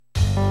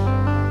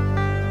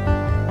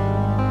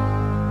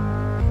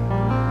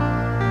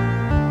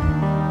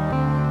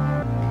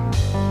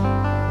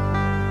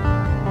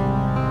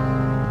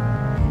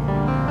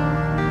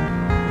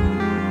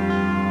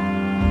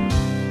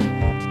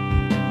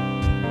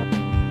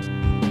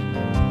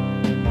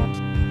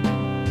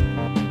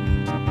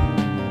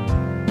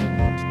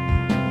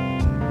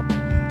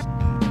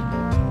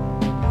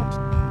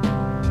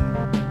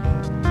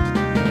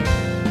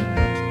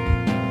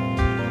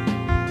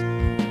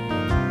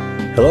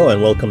Hello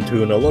and welcome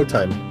to No Load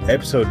Time,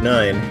 episode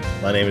 9.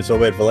 My name is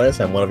Obed Velez.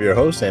 I'm one of your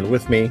hosts, and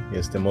with me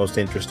is the most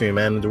interesting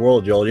man in the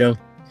world, Joel Young.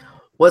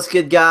 What's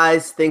good,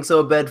 guys? Thanks,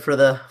 Obed, for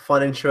the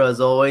fun intro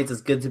as always.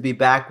 It's good to be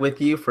back with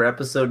you for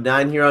episode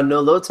 9 here on No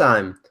Load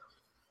Time.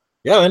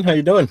 Yeah, man, how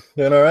you doing?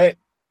 Doing all right?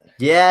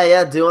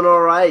 Yeah, doing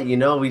all right. You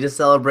know, we just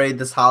celebrated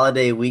this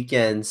holiday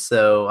weekend,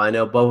 so I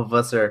know both of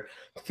us are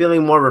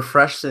feeling more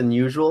refreshed than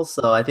usual.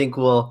 So I think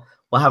we'll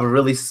have a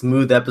really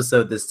smooth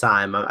episode this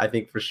time. I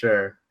think for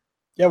sure.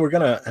 Yeah, we're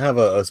gonna have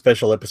a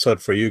special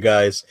episode for you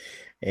guys,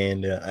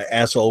 and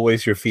as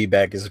always, your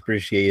feedback is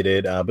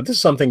appreciated. But this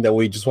is something that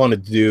we just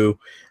wanted to do,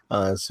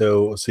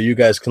 so you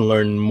guys can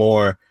learn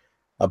more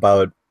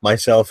about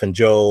myself and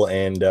Joel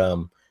and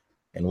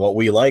what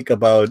we like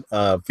about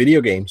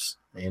video games,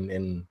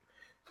 and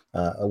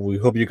we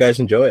hope you guys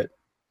enjoy it.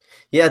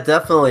 Yeah,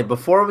 definitely.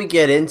 Before we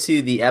get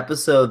into the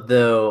episode,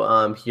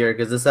 though, here,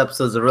 because this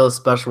episode is a real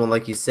special one,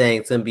 like you're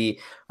saying, it's going to be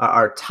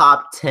our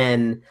top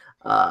 10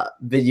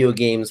 video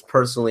games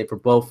personally for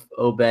both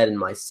Obed and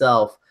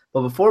myself.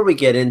 But before we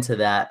get into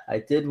that, I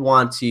did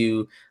want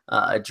to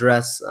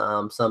address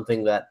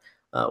something that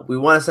we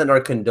want to send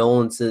our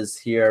condolences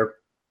here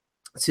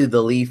to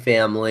the Lee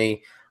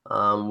family.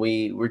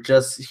 We were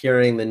just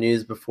hearing the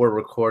news before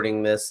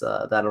recording this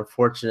that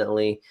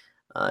unfortunately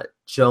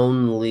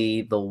Joan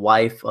Lee, the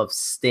wife of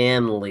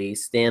Stan Lee,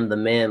 Stan the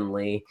Man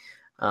Lee,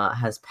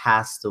 has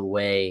passed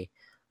away.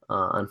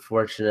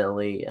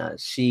 Unfortunately,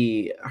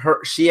 she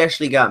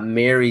actually got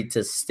married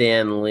to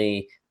Stan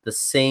Lee the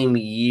same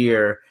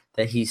year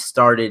that he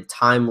started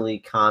Timely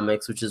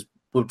Comics, which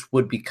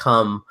would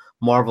become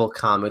Marvel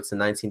Comics in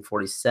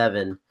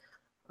 1947.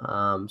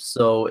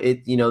 So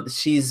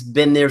she's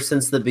been there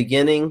since the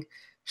beginning.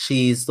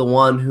 She's the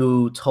one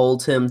who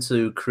told him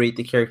to create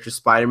the character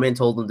Spider-Man,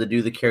 told him to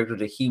do the character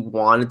that he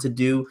wanted to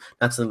do,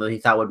 not something that he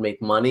thought would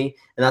make money.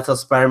 And that's how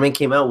Spider-Man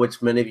came out,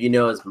 which many of you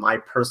know is my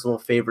personal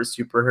favorite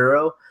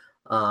superhero.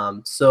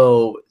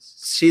 So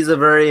she's a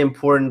very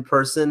important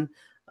person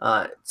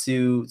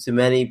to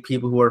many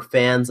people who are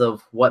fans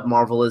of what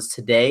Marvel is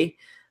today.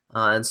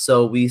 And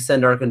so we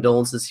send our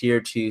condolences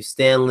here to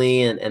Stan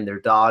Lee and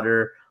their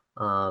daughter.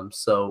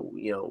 So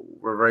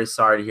we're very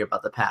sorry to hear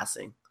about the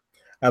passing.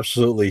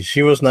 Absolutely.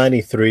 She was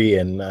 93,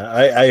 and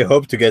I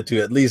hope to get to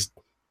at least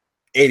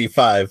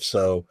 85.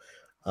 So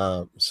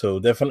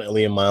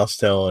definitely a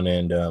milestone,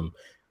 and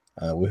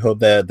we hope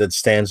that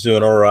Stan's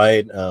doing all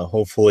right.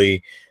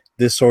 Hopefully,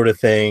 this sort of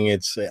thing.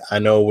 I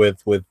know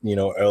with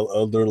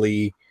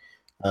elderly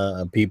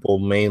people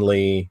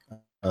mainly.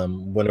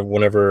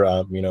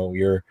 Whenever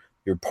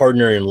your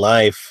partner in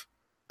life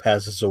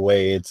passes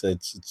away,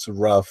 it's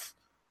rough.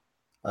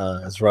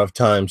 It's a rough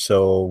time,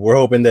 so we're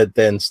hoping that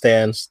then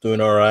Stan's doing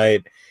all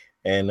right,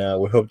 and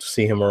we hope to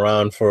see him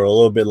around for a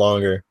little bit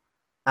longer.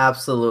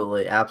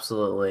 Absolutely.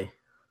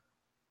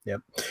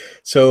 Yep.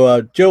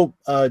 So, Joe,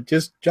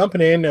 just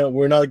jumping in,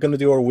 we're not going to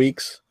do our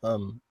weeks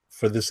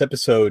for this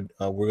episode.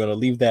 We're going to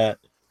leave that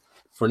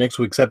for next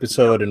week's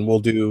episode, and we'll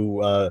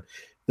do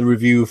the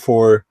review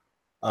for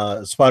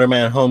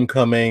Spider-Man: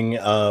 Homecoming.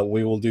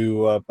 We will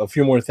do a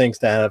few more things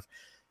that have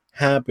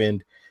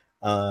happened,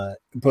 but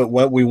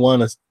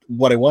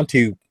what I want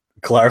to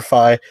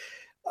clarify,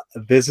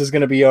 this is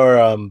going to be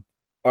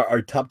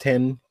our top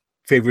 10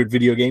 favorite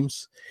video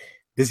games.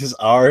 This is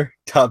our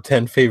top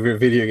 10 favorite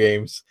video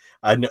games.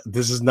 I know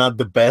this is not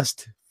the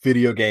best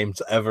video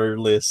games ever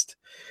list.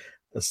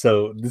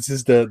 So this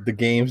is the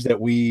games that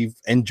we've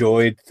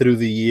enjoyed through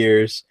the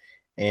years,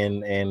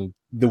 and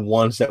the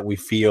ones that we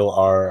feel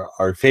are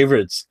our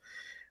favorites.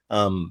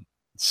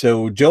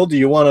 So Joel, do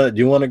you want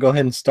to go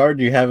ahead and start?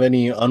 Do you have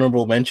any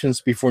honorable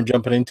mentions before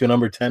jumping into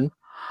number 10?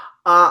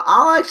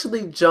 I'll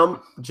actually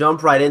jump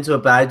right into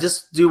it, but I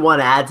just do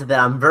want to add to that.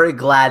 I'm very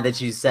glad that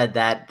you said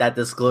that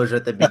disclosure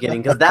at the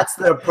beginning, because that's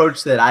the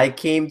approach that I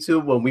came to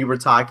when we were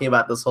talking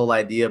about this whole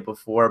idea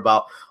before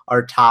about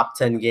our top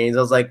 10 games.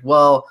 I was like,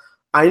 well,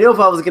 I know if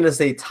I was going to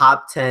say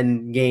top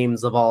 10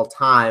 games of all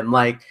time,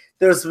 like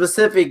there's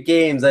specific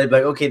games I'd be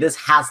like, okay, this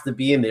has to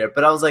be in there.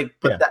 But I was like,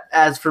 but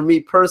as for me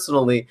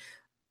personally,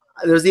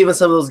 there's even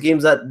some of those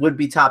games that would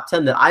be top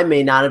 10 that I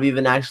may not have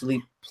even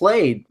actually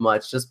played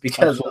much, just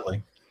because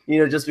Absolutely.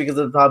 just because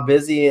of how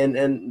busy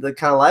and the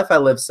kind of life I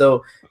live.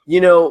 So,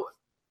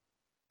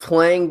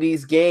 playing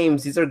these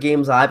games, these are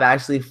games I've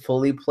actually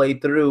fully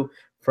played through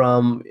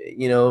from,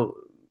 a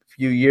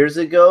few years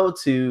ago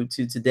to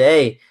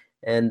today.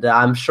 And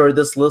I'm sure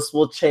this list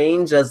will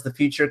change as the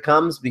future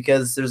comes,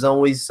 because there's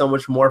always so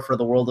much more for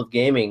the world of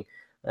gaming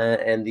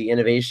and the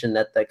innovation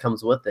that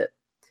comes with it.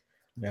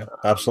 Yeah,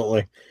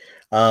 absolutely.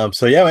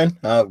 So yeah, man,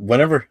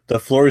 whenever the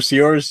floor is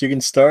yours, you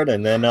can start,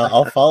 and then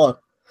I'll follow.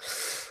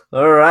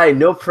 All right,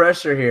 no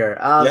pressure here.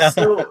 Yeah.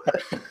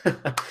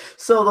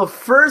 So the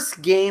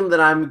first game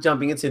that I'm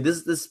jumping into,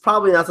 this is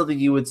probably not something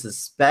you would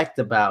suspect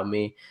about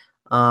me,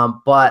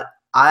 but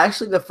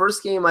the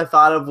first game I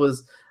thought of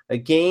was a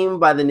game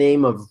by the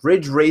name of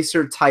Ridge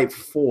Racer Type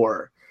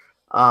 4.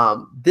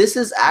 This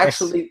is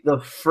actually the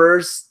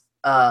first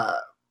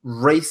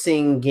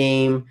racing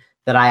game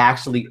that I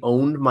actually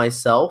owned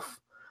myself.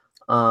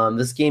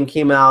 This game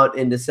came out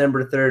in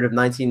December 3rd of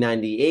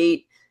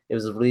 1998. It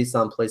was released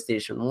on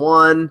PlayStation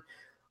 1,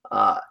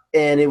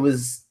 and it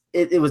was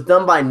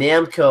done by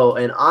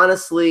Namco. And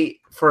honestly,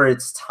 for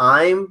its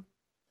time,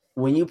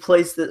 when you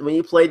played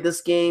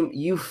this game,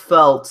 you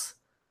felt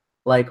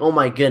like, oh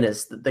my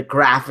goodness, the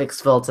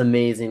graphics felt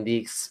amazing, the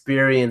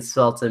experience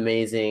felt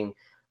amazing,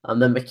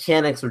 the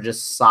mechanics were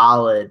just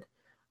solid.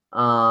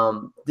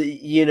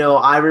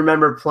 I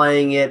remember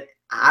playing it.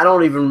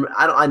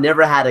 I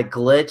never had a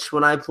glitch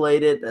when I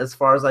played it, as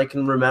far as I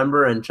can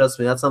remember. And trust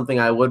me, that's something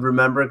I would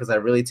remember because I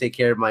really take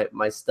care of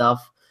my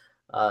stuff.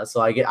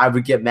 So I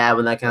would get mad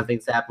when that kind of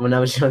things happened when I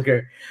was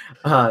younger.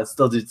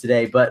 Still do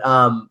today. But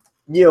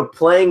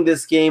playing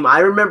this game, I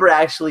remember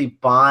actually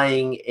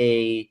buying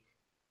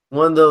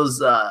one of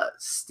those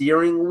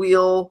steering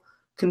wheel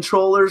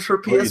controllers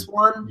for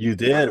PS1. You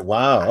did?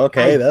 Wow.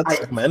 Okay, that's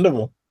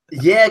commendable.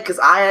 Yeah,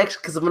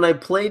 because when I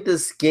played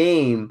this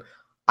game,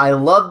 I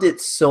loved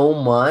it so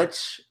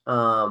much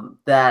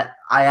that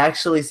I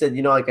actually said,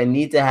 I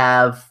need to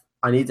have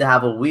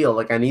a wheel.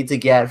 Like I need to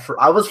get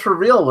I was for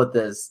real with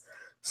this.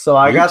 So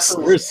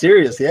we're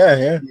serious.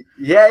 Yeah.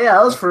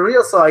 I was for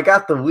real. So I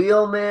got the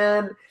wheel,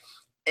 man.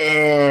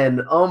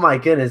 And oh my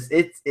goodness,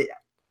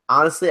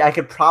 honestly, I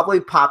could probably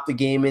pop the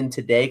game in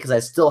today because I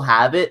still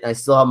have it. I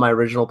still have my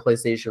original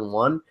PlayStation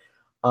 1.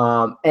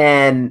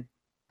 And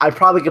I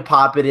probably could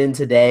pop it in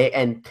today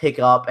and pick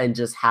up and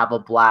just have a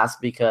blast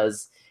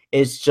because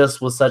it's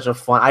just was such a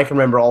fun. I can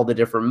remember all the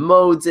different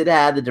modes it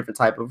had, the different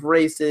type of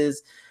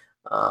races,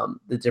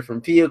 the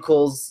different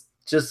vehicles.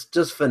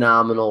 Just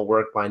phenomenal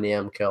work by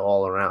Namco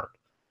all around.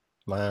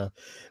 Wow,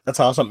 that's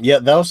awesome. Yeah,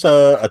 that was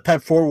a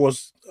Type 4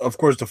 was, of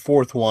course, the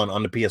fourth one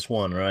on the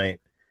PS1, right?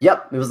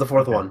 Yep, it was the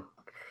fourth one.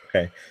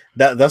 Okay,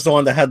 that's the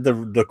one that had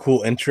the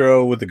cool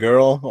intro with the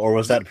girl, or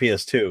was that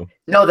PS2?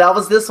 No, that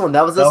was this one.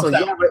 That was this one.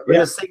 Yeah,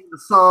 we're singing the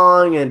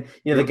song, and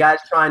the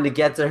guy's trying to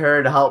get to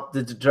her to help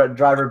to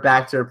drive her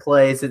back to her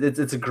place.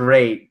 It's a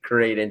great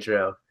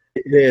intro.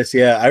 It is.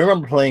 Yeah, I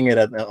remember playing it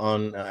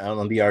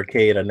on the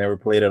arcade. I never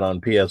played it on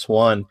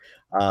PS1,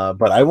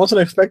 but I wasn't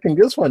expecting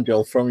this one,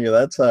 Joel, from you.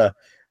 That's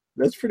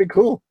pretty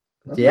cool.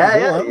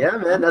 Yeah,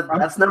 man.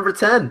 That's number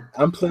 10.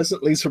 I'm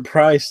pleasantly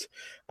surprised.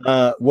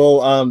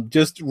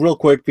 Just real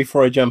quick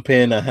before I jump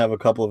in, I have a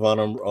couple of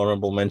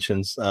honorable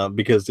mentions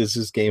because this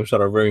is games that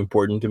are very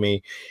important to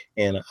me,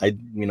 and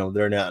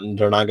they're not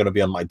going to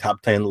be on my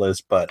top 10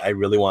 list, but I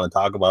really want to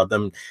talk about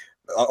them,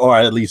 or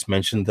at least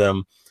mention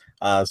them.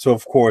 So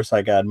of course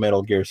I got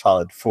Metal Gear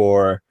Solid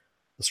 4,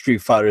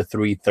 Street Fighter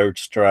 3, Third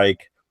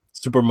Strike,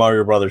 Super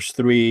Mario Brothers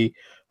 3,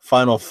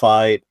 Final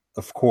Fight,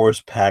 of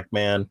course,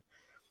 Pac-Man.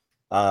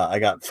 I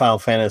got Final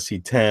Fantasy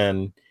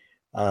 10,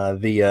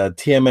 the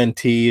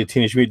TMNT,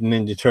 Teenage Mutant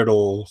Ninja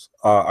Turtles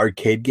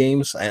arcade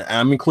games. And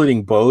I'm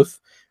including both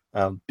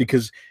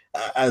because,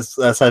 as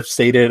I've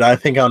stated, I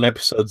think on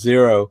episode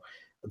 0,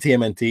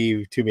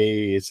 TMNT to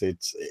me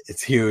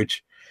it's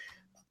huge.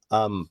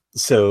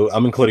 So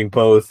I'm including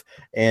both,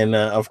 and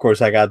of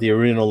course I got the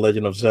original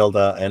Legend of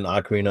Zelda and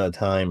Ocarina of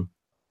Time.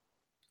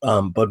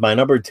 But my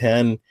number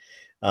 10,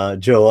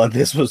 Joe,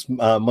 this was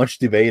much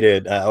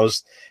debated. I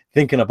was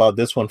thinking about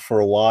this one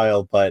for a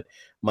while, but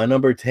my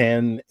number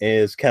 10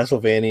 is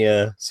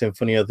Castlevania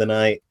Symphony of the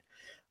Night,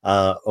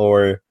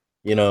 or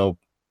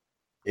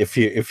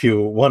if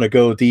you want to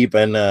go deep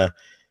and say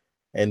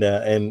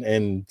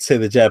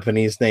the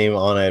Japanese name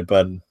on it,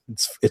 but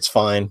it's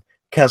fine.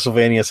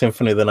 Castlevania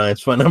Symphony of the Night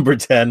is my number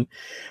 10.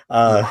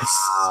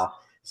 Wow.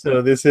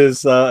 So this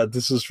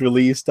was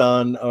released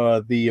on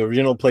the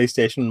original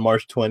PlayStation,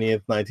 March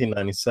 20th,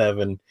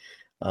 1997.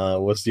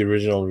 Was the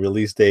original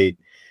release date,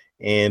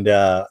 and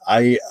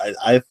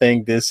I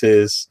think this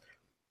is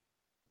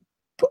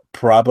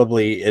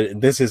probably,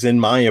 this is in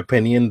my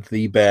opinion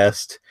the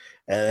best,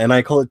 and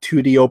I call it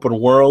 2D open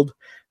world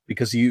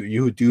because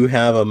you do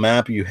have a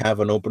map, you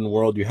have an open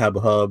world, you have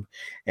a hub,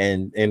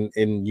 and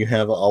you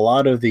have a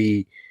lot of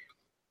the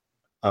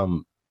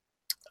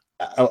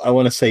I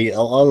want to say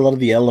a lot of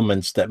the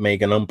elements that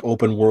make an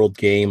open world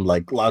game,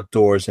 like locked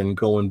doors and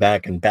going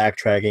back and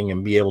backtracking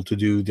and be able to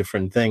do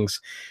different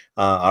things,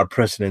 are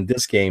present in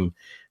this game.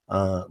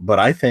 But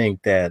I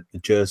think that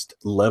just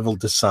level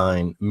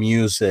design,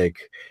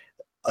 music,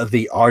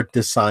 the art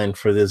design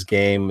for this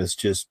game is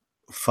just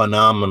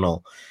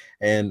phenomenal.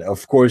 And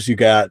of course, you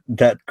got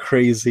that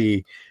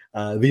crazy,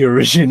 the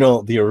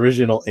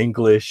original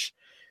English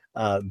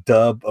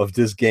dub of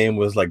this game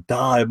was like,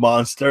 "Die,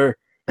 monster!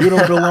 You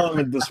don't belong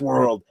in this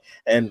world."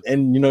 And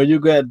you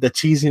got the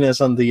cheesiness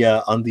on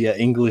the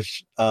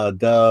English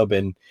dub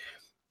and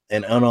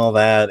on all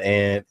that,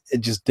 and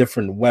it just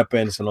different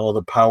weapons and all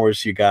the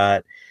powers you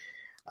got.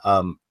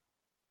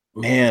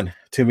 Man,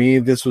 to me,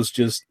 this was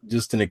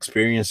just an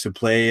experience to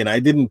play, and I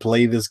didn't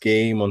play this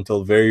game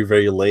until very,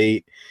 very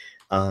late.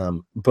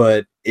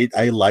 But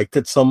I liked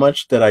it so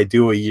much that I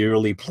do a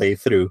yearly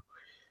playthrough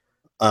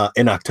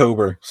in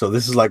October. So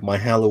this is like my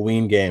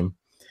Halloween game.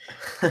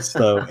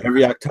 So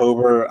every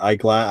October, I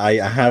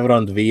have it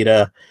on the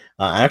Vita.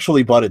 I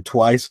actually bought it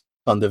twice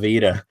on the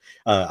Vita.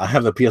 I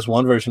have the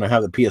PS1 version. I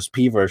have the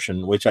PSP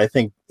version, which I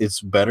think is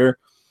better.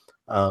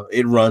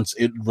 It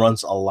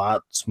runs a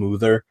lot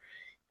smoother.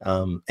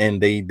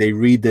 And they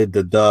redid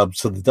the dub,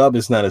 so the dub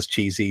is not as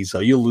cheesy. So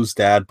you lose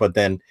that, but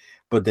then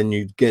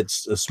you get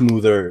a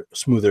smoother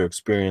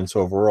experience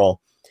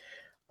overall.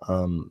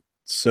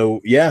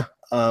 So yeah,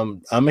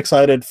 I'm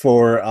excited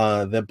for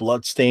the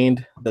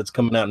Bloodstained that's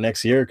coming out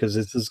next year, because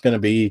this is going to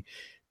be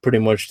pretty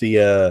much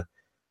the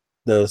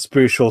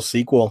spiritual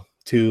sequel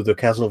to the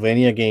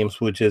Castlevania games,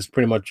 which is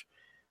pretty much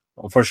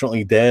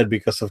unfortunately dead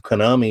because of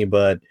Konami.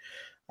 But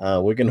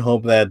we can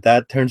hope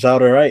that turns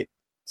out all right.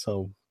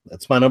 So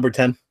that's my number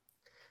 10.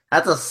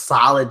 That's a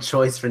solid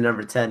choice for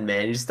number 10,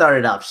 man. You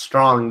started off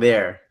strong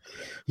there.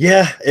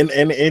 Yeah, and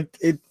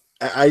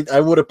I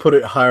would have put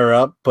it higher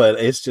up, but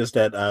it's just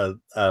that a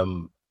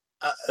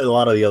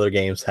lot of the other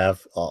games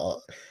have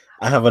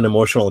I have an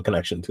emotional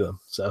connection to them.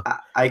 So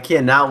I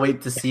cannot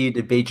wait to see you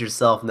debate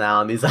yourself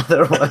now on these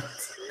other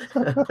ones.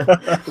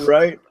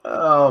 Right.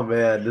 Oh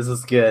man, this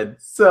is good.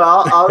 So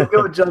I'll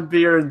go jump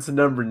here into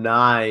number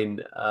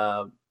 9.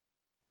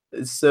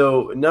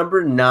 So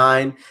number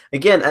 9,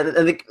 again, I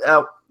think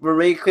we're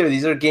making clear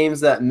these are games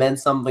that meant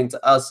something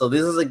to us. So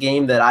this is a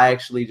game that I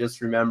actually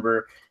just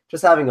remember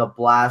just having a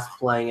blast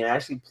playing, and I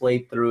actually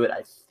played through it,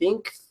 I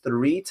think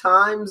 3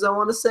 times, I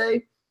want to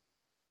say.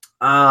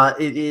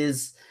 It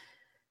is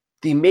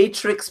The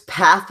Matrix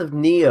Path of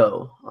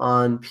Neo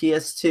on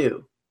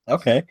PS2.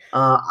 Okay.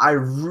 I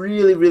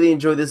really, really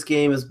enjoyed this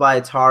game. It's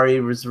by Atari.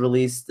 It was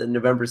released on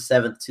November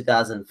 7th,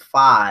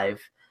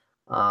 2005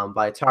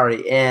 by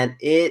Atari. And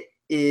it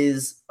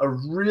is a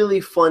really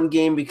fun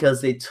game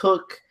because they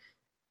took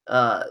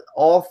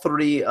all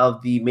 3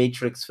 of the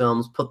Matrix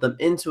films, put them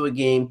into a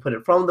game, put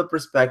it from the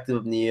perspective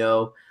of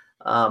Neo,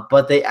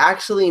 but they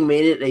actually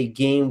made it a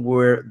game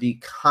where the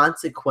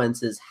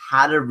consequences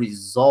had a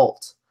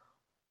result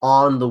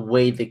on the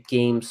way the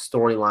game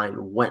storyline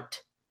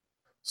went.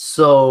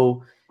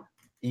 So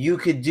you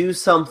could do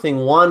something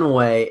one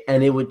way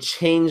and it would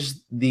change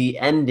the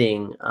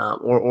ending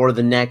or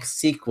the next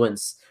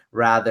sequence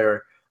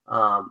rather,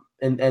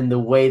 and the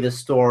way the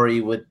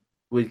story would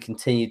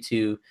continue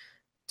to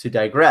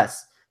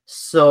digress.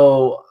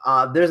 So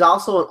there's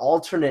also an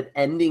alternate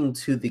ending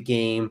to the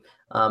game.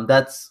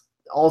 That's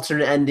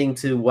alternate ending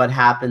to what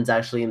happens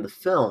actually in the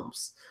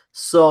films.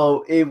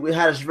 So it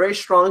had a very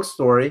strong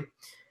story,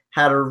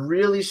 had a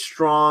really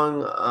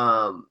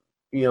strong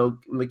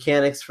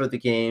mechanics for the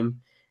game,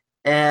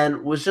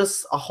 and was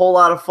just a whole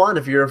lot of fun.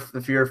 If you're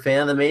a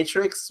fan of The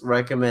Matrix,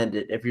 recommend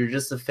it. If you're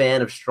just a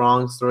fan of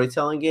strong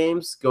storytelling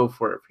games, go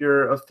for it. If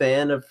you're a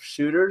fan of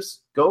shooters,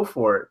 go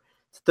for it.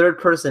 It's a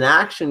third-person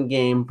action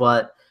game,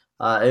 but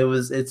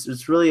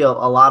it's really a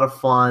lot of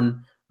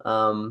fun.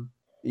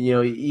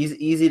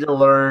 Easy to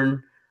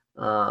learn,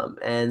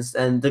 and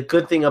the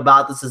good thing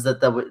about this is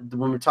that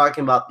when we're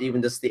talking about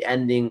even just the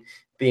ending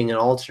being an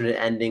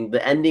alternate ending,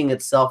 the ending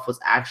itself was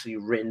actually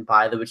written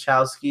by the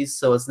Wachowskis,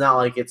 so it's not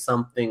like it's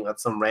something that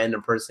some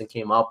random person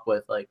came up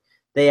with. Like,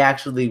 they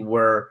actually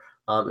were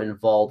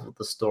involved with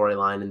the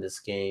storyline in this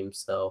game.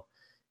 So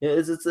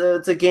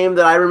it's a game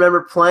that I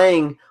remember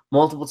playing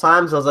multiple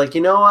times. I was like,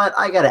 you know what,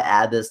 I got to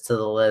add this to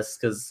the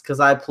list because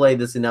I played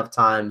this enough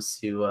times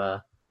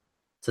to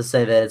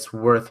say that it's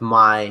worth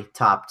my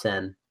top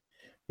 10.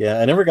 Yeah,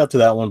 I never got to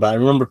that one, but I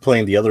remember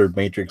playing the other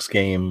Matrix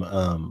game.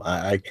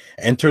 I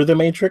Enter the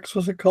Matrix,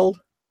 was it called?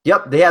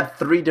 Yep, they had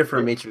 3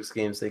 different Matrix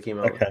games they came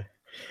out with.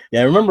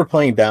 Yeah, I remember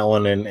playing that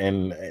one,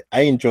 and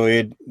I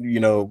enjoyed.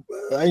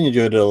 I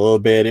enjoyed it a little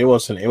bit. It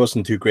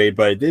wasn't too great,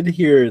 but I did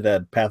hear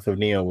that Path of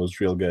Neo was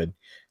real good.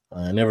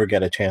 I never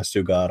got a chance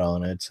to got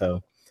on it,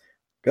 so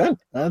good.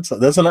 That's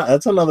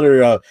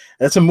another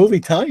that's a movie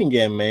tie-in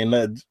game,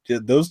 man.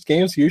 Those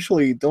games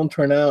usually don't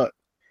turn out,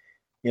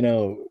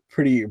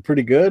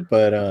 pretty good,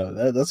 but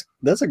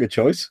that's a good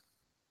choice.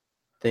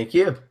 Thank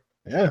you.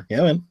 Yeah,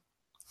 man.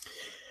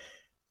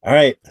 All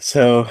right,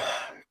 so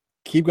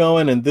keep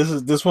going, and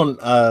this one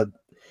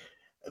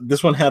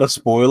had a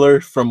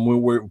spoiler from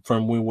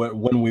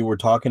when we were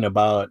talking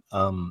about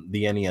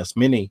the NES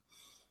Mini.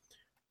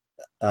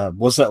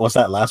 Was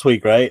that last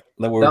week, right?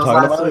 That we were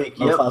talking about last week.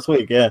 Yep. Last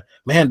week, yeah.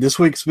 Man, this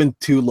week's been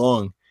too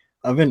long.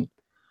 I've been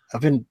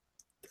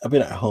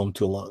at home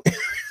too long.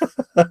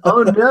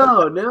 Oh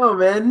no,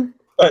 man.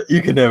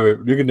 You can never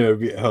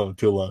be at home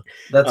too long.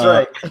 That's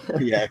right.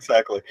 Yeah,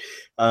 exactly.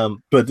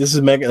 But this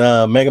is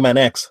Mega Man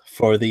X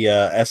for the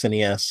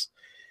SNES.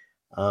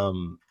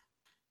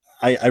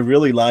 I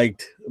really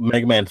liked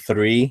Mega Man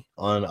 3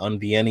 on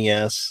the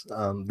NES.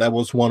 That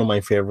was one of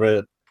my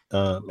favorite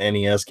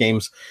NES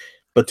games.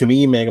 But to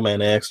me, Mega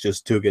Man X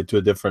just took it to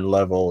a different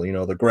level.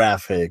 The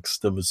graphics,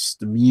 the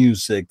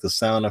music, the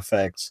sound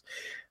effects,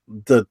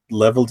 the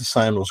level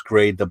design was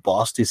great. The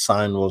boss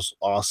design was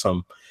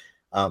awesome.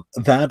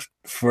 That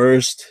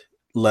first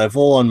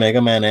level on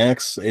Mega Man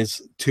X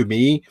is, to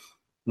me,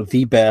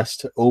 the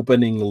best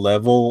opening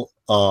level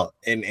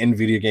in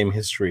video game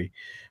history,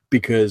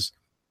 because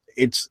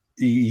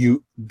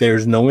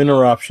there's no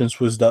interruptions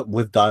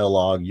with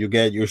dialogue. You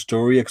get your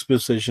story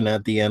exposition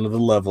at the end of the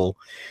level.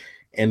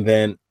 and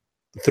then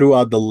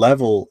throughout the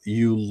level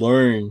you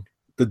learn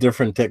the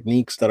different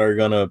techniques that are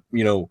gonna,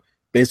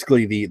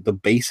 basically the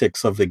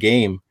basics of the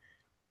game,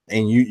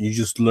 and you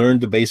just learn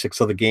the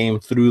basics of the game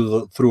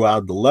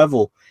throughout the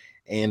level,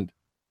 and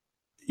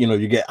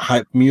you get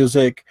hype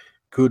music,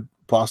 good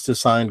boss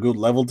design, good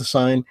level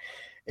design.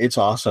 It's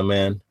awesome,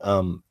 man.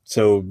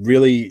 So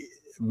really,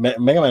 Mega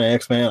Man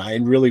X, man, I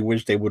really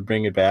wish they would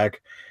bring it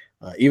back,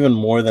 even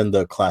more than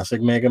the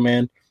classic Mega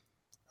Man,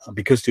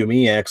 because to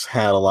me, X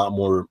had a lot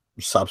more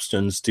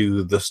substance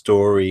to the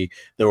story.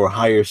 There were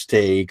higher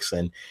stakes,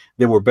 and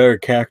there were better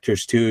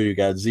characters too. You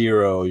got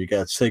Zero, you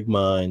got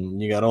Sigma,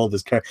 and you got all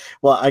this character.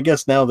 Well, I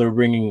guess now they're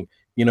bringing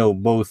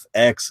both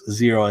X,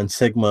 Zero, and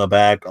Sigma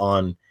back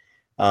on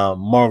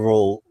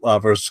Marvel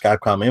versus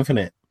Capcom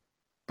Infinite.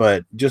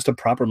 But just a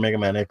proper Mega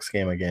Man X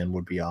game again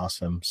would be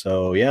awesome.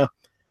 So yeah,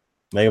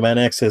 Mega Man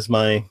X is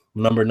my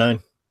number 9.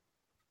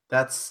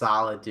 That's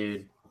solid,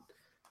 dude.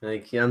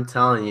 Like I'm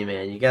telling you,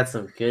 man, you got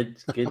some good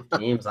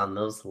games on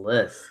those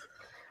lists.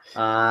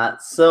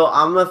 So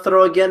I'm gonna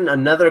throw again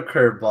another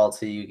curveball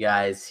to you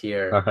guys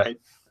here. All right.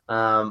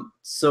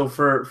 So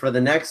for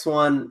the next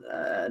one,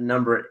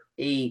 number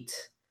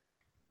 8,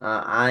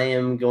 I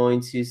am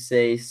going to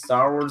say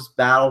Star Wars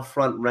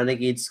Battlefront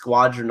Renegade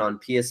Squadron on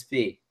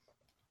PSP.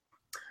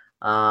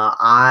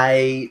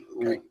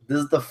 This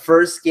is the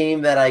first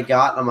game that I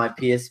got on my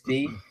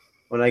PSP.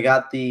 When I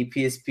got the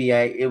PSP,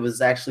 it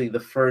was actually the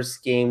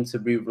first game to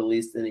be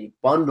released in a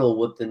bundle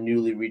with the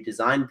newly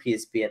redesigned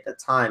PSP at the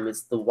time.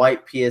 It's the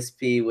white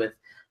PSP with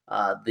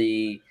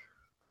the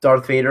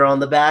Darth Vader on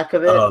the back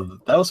of it.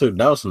 That was a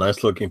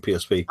nice looking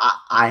PSP.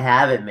 I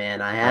have it, man.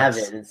 I have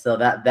it, and so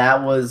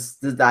that was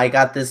I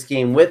got this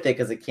game with it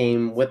because it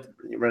came with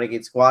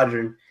Renegade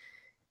Squadron.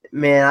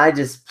 Man, I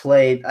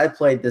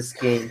played this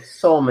game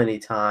so many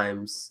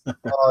times.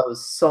 Oh, it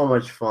was so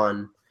much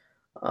fun.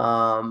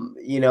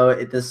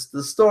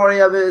 The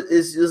story of it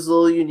is just a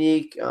little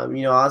unique.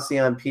 Obviously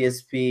on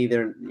PSP,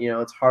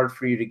 it's hard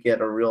for you to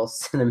get a real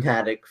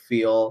cinematic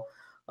feel,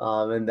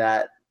 in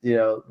that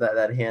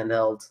that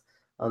handheld.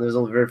 There's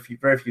only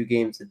very few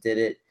games that did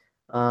it,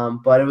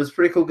 but it was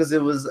pretty cool because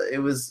it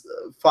was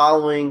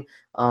following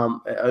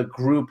a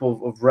group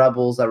of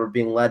rebels that were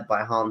being led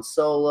by Han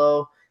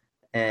Solo,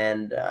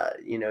 and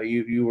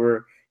you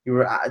were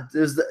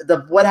there's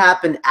what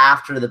happened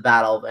after the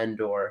Battle of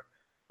Endor.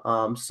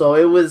 So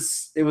it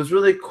was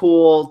really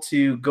cool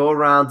to go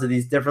around to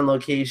these different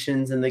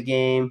locations in the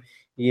game.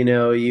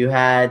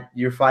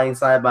 You're fighting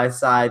side by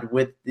side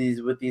with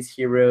these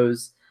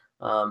heroes.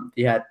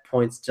 You had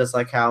points just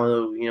like how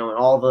in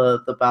all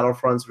the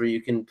Battlefronts where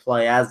you can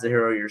play as the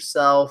hero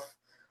yourself.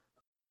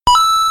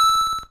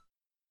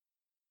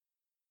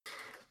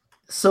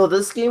 So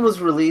this game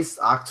was released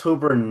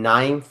October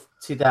 9th,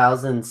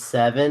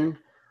 2007.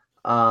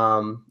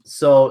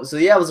 So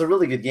yeah, it was a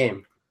really good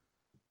game.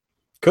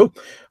 Cool.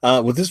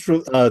 Was this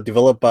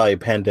developed by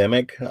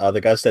Pandemic,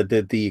 the guys that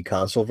did the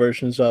console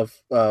versions of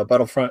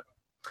Battlefront?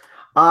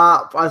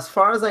 As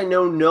far as I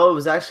know, no. It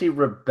was actually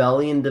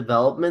Rebellion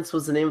Developments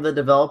was the name of the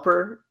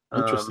developer.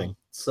 Interesting.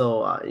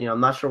 So I'm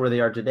not sure where they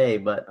are today,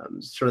 but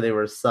I'm sure they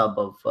were a sub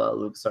of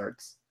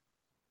LucasArts.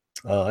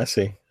 Oh, I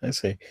see.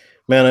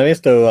 Man, I miss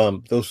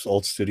those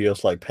old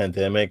studios like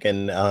Pandemic,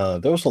 and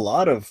there was a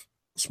lot of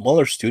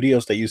smaller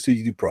studios that used to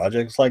do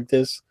projects like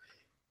this.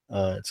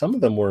 Some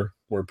of them were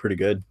pretty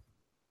good.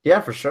 Yeah,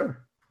 for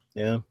sure.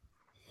 Yeah.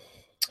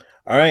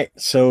 All right.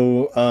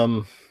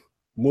 So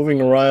moving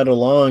right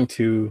along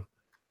to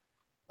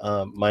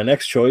my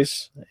next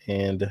choice,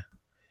 and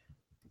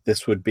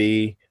this would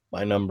be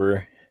my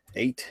number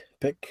 8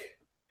 pick.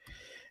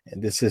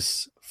 And this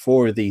is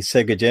for the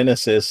Sega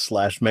Genesis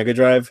 / Mega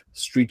Drive,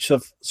 Streets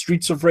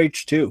of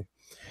Rage 2.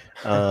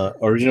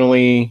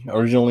 Originally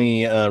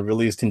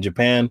released in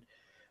Japan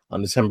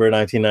on December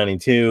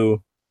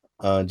 1992,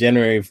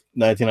 January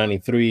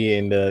 1993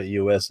 in the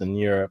US and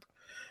Europe.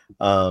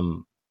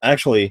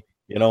 Actually,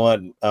 you know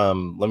what?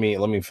 Let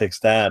me fix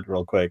that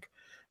real quick.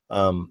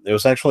 It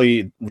was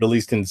actually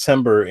released in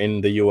December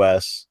in the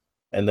US,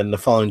 and then the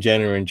following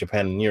January in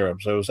Japan and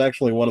Europe. So it was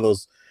actually one of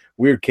those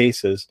weird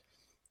cases.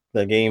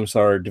 The games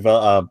are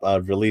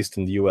released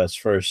in the US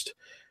first.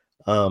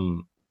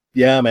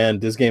 Yeah, man,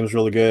 this game is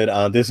really good.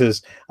 I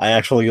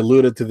actually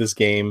alluded to this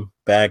game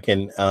back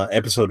in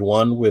episode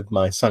 1 with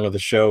my Song of the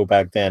Show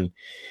back then.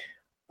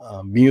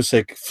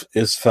 Music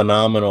is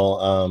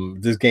phenomenal.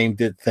 This game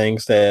did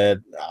things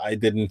that I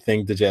didn't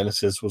think the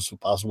Genesis was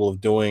possible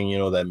of doing.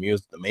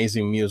 That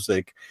amazing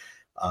music.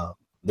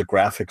 The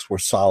graphics were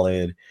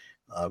solid.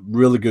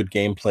 Really good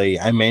gameplay.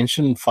 I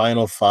mentioned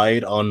Final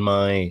Fight on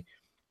my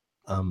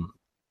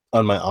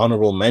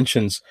honorable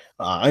mentions.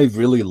 I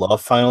really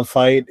love Final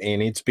Fight,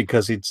 and it's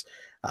because it's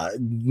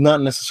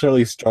not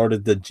necessarily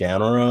started the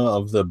genre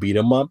of the beat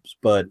 'em ups,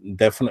 but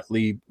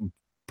definitely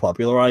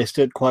popularized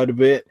it quite a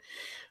bit.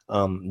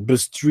 But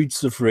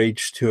Streets of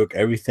Rage took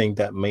everything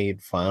that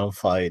made Final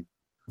Fight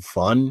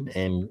fun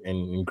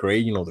and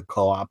great. The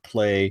co-op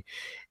play,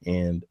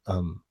 and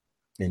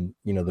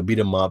the beat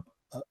 'em up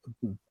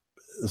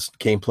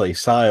gameplay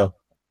style,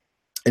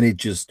 and it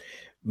just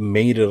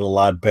made it a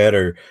lot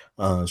better.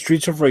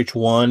 Streets of Rage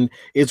 1,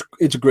 it's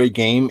a great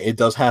game. It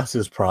does have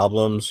its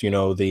problems,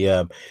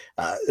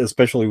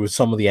 especially with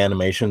some of the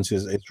animations,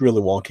 is it's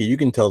really wonky. You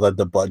can tell that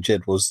the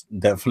budget was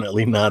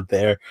definitely not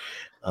there.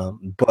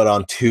 But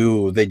on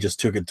 2, they just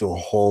took it to a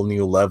whole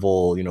new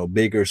level,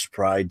 bigger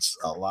sprites,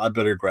 a lot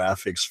better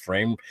graphics,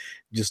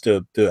 just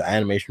the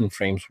animation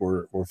frames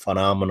were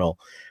phenomenal.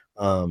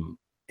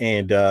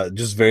 And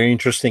just very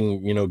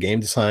interesting, game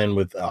design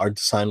with art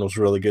design was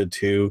really good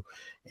too.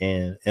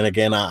 And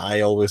again, I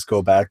always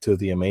go back to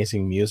the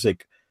amazing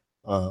music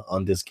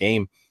on this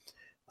game.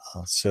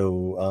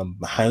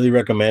 Highly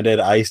recommended.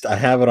 I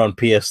have it on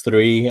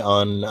PS3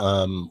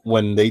 on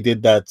when they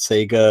did that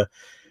Sega.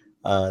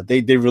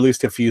 They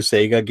released a few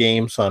Sega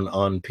games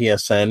on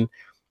PSN,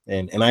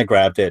 and I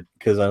grabbed it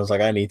because I was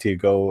like, I need to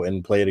go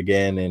and play it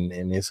again,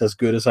 and it's as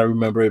good as I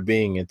remember it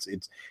being. It's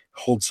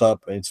holds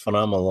up. It's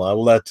phenomenal. I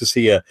would like to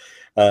see an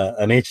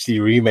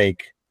HD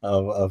remake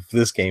of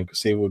this game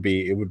because it would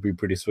be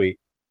pretty sweet.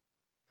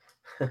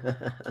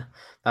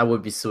 That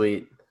would be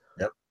sweet.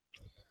 Yep.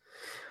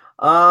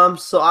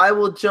 So I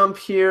will jump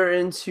here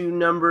into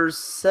number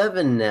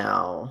 7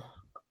 now.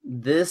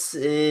 This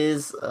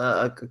is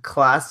a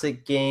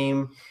classic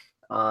game.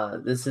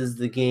 This is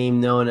the game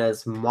known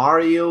as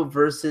Mario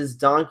versus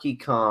Donkey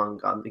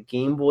Kong on the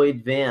Game Boy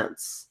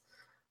Advance.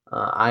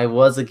 I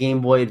was a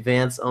Game Boy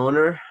Advance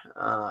owner,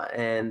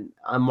 and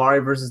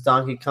Mario vs.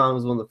 Donkey Kong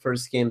was one of the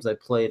first games I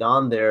played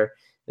on there.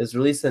 It was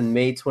released on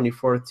May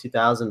 24th,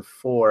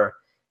 2004,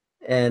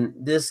 and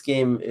this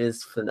game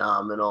is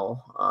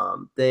phenomenal.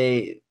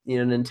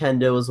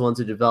 Nintendo was the ones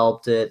who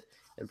developed it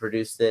and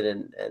produced it,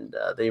 and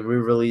they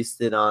re-released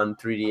it on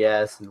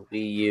 3DS and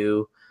Wii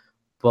U.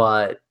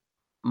 But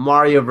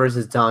Mario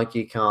vs.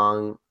 Donkey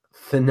Kong,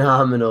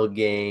 phenomenal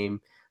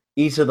game.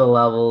 Each of the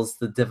levels,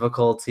 the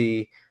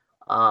difficulty,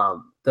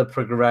 the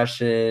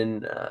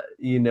progression,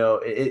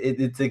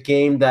 it's a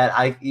game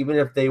that even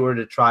if they were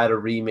to try to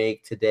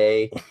remake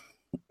today,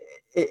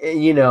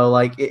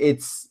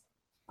 it's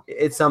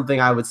something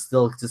I would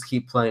still just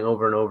keep playing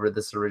over and over,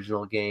 this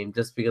original game,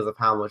 just because of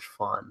how much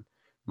fun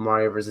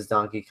Mario vs.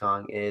 Donkey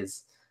Kong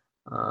is.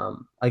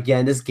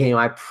 Again, this game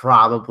I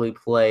probably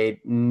played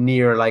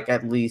near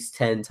at least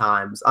 10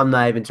 times. I'm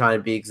not even trying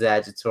to be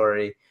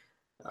exaggeratory.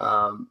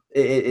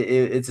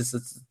 It's just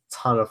a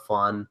ton of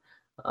fun.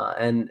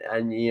 And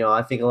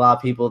I think a lot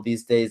of people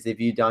these days, they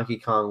view Donkey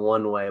Kong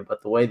one way,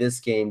 but the way this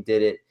game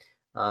did it,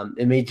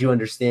 it made you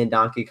understand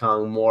Donkey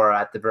Kong more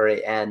at the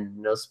very end.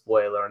 No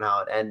spoiler on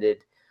how it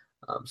ended.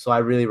 So I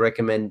really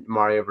recommend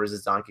Mario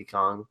vs. Donkey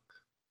Kong.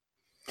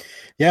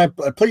 Yeah,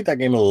 I played that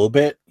game a little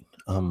bit,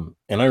 and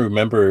I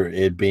remember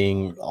it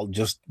being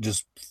just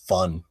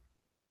fun.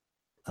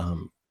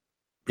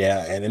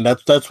 Yeah, and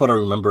that's what I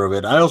remember of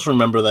it. I also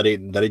remember that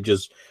it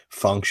just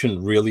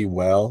functioned really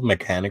well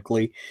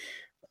mechanically.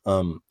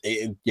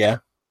 Yeah,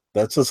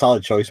 that's a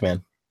solid choice,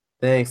 man.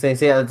 Thanks.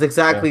 Yeah, that's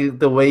exactly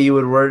the way you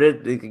would word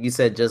it. You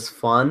said just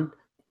fun.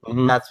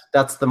 Mm-hmm.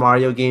 That's the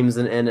Mario games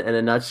in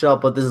a nutshell.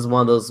 But this is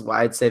one of those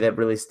I'd say that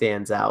really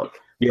stands out.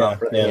 Yeah,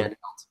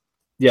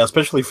 yeah,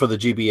 especially for the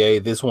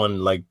GBA. This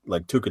one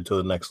took it to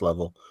the next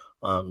level.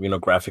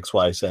 Graphics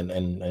wise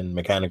and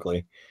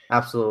mechanically.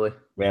 Absolutely.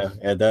 Yeah,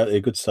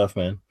 that good stuff,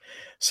 man.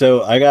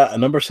 So I got a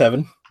number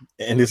 7,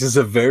 and this is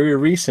a very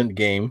recent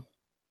game.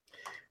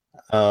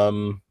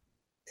 And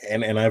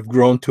I've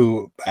grown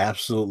to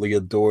absolutely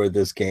adore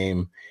this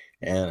game,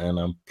 and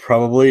I'm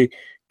probably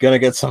gonna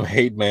get some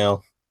hate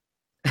mail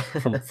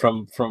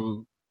from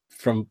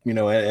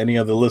any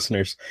of the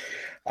listeners.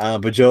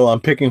 But Joe,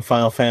 I'm picking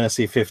Final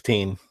Fantasy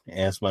 15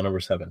 as my number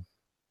 7.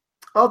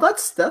 Oh,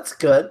 that's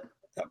good.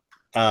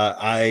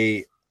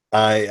 I've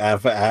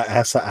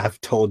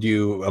told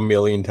you a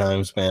million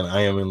times, man.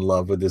 I am in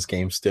love with this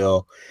game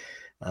still.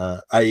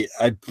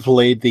 I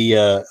played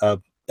the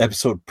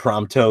episode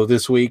Prompto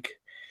this week,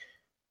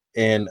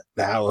 and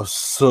that was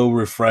so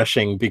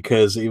refreshing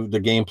because the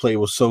gameplay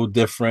was so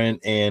different,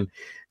 and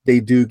they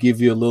do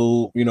give you a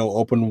little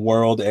open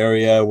world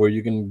area where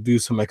you can do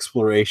some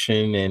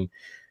exploration,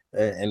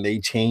 and they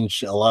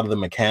changed a lot of the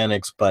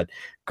mechanics. But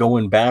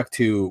going back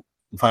to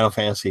Final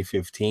Fantasy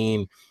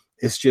 15,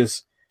 it's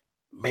just,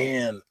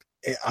 man,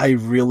 I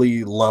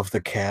really love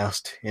the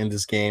cast in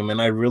this game,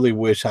 and I really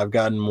wish I've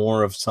gotten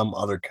more of some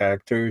other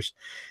characters.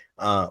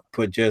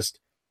 But just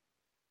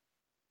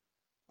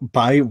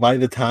by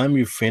the time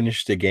you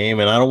finish the game,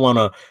 and I don't want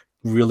to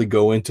really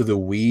go into the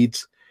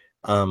weeds,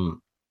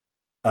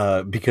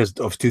 because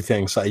of two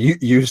things.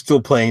 You're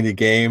still playing the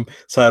game,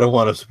 so I don't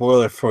want to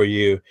spoil it for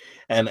you.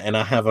 And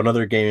I have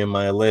another game in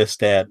my list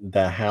that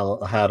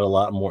had a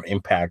lot more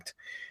impact.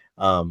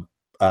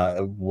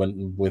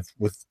 When with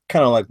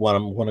kind of like what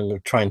I'm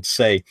trying to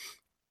say,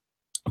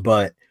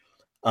 but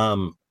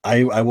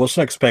I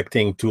wasn't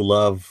expecting to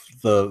love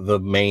the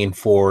main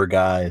 4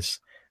 guys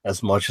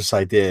as much as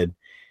I did.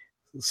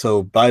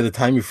 So by the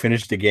time you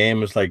finish the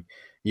game, it's like,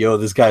 yo,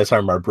 these guys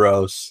are my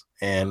bros,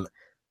 and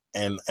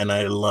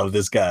I love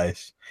these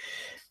guys.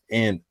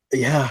 And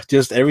Yeah,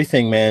 just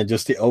everything, man.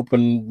 Just the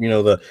open,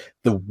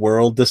 the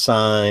world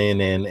design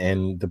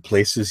and the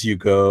places you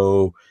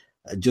go,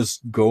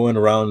 just going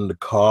around in the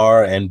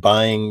car and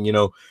buying,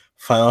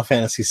 Final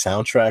Fantasy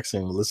soundtracks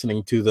and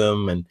listening to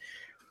them, and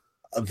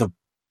the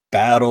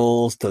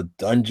battles, the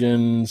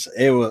dungeons.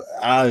 It was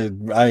I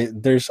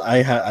there's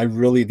I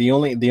really the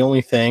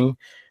only thing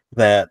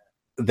that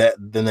the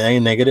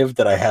negative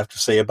that I have to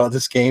say about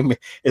this game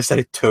is that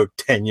it took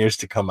 10 years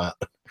to come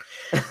out.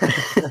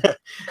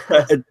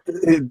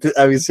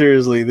 I mean,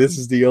 seriously, this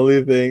is the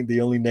only thing.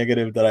 The only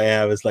negative that I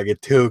have is like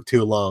it took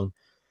too long.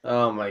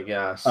 Oh my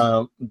gosh.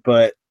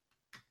 But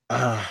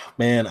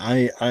man,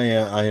 I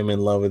am in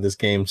love with this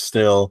game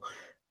still.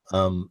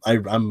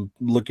 I'm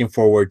looking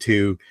forward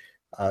to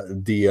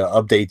the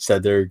updates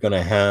that they're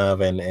gonna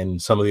have,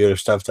 and some of the other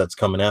stuff that's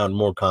coming out, and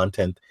more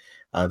content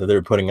that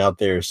they're putting out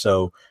there.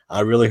 So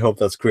I really hope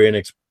that Square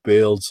Enix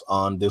builds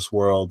on this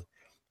world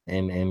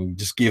and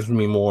just gives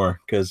me more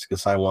because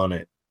I want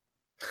it.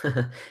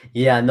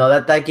 Yeah,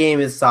 no, that game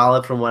is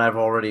solid from what I've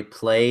already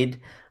played.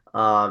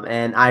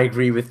 And I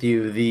agree with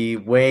you. The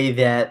way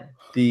that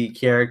the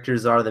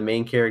characters are, the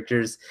main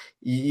characters,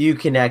 you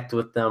connect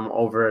with them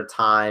over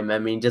time. I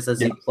mean, just as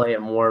Yeah, you play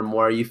it more and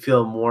more, you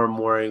feel more and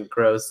more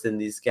engrossed in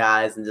these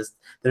guys and just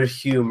their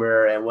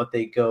humor and what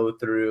they go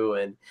through.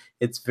 And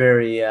it's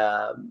very,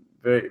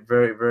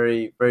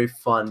 very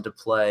fun to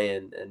play,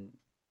 and yeah.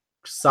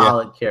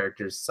 solid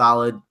characters,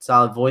 solid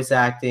voice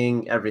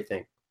acting,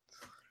 everything.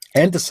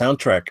 And the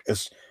soundtrack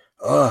is,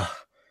 uh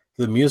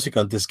the music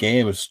on this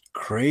game is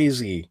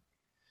crazy.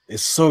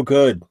 It's so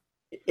good.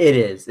 It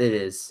is. It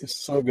is. It's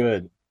so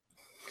good.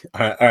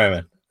 All right,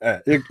 man. All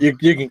right,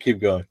 you can keep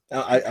going.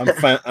 I'm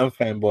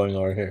fanboying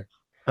over here.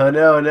 Oh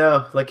no,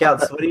 no! Look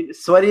out,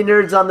 sweaty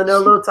nerds on the No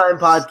Load Time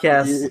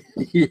podcast.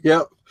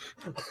 Yep.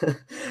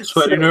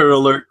 Sweaty So, nerd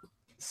alert.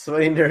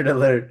 sweaty nerd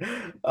alert.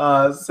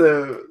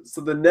 So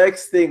the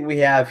next thing we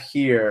have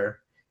here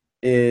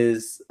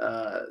is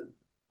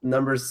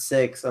number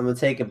 6. I'm gonna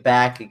take it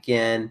back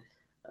again.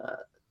 Uh,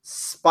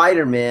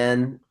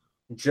 Spider-Man,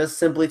 just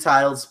simply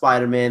titled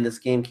Spider-Man. This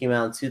game came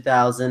out in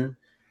 2000,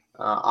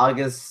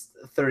 August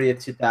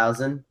 30th,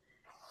 2000,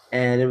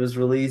 and it was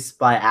released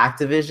by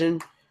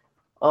Activision.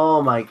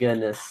 Oh my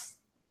goodness.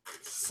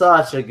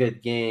 Such a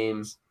good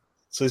game.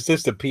 So is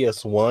this the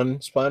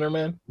PS1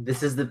 Spider-Man?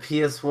 This is the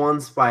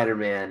PS1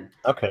 Spider-Man.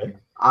 Okay.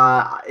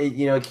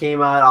 It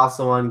came out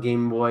also on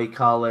Game Boy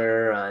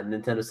Color,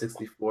 Nintendo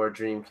 64,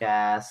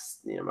 Dreamcast,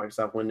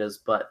 Microsoft Windows,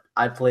 but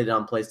I played it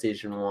on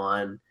PlayStation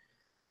 1.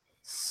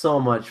 So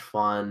much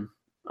fun.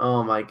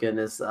 Oh my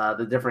goodness.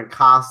 The different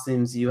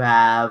costumes you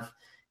have.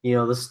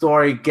 The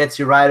story gets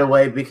you right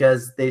away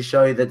because they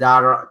show you the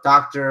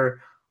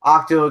Dr.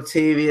 Octo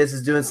Octavius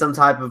is doing some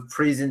type of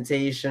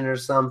presentation or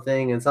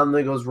something, and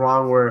something goes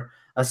wrong where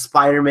a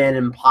Spider-Man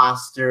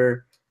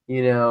imposter,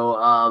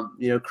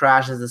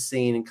 crashes the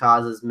scene and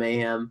causes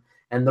mayhem,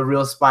 and the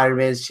real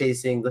Spider-Man is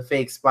chasing the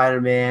fake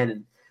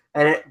Spider-Man,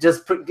 and it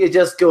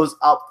just goes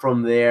up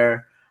from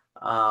there.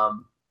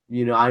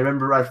 I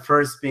remember at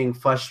first being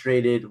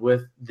frustrated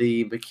with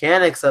the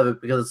mechanics of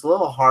it because it's a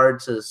little hard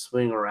to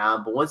swing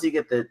around, but once you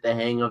get the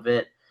hang of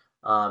it,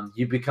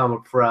 you become a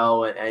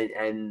pro,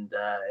 and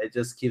it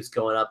just keeps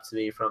going up to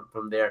me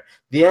from there.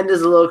 The end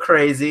is a little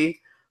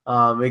crazy.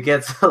 It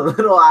gets a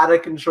little out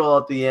of control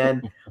at the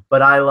end,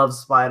 but I love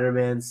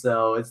Spider-Man,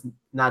 so it's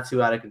not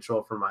too out of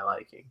control for my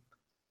liking.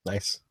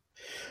 Nice.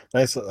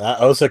 Nice.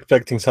 I was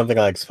expecting something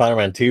like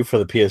Spider-Man 2 for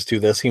the PS2.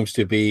 That seems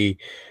to be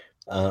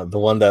the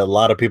one that a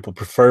lot of people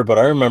prefer, but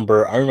I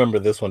remember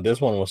this one.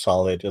 This one was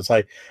solid.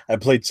 I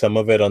played some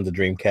of it on the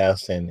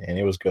Dreamcast, and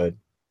it was good.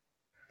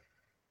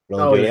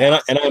 Really Oh good. yeah.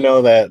 And I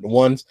know that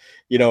once,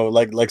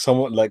 like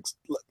someone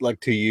like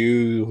to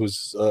you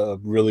who's a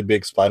really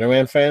big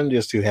Spider-Man fan,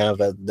 just to have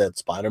that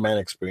Spider-Man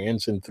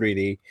experience in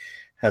 3D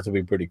has to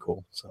be pretty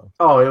cool. So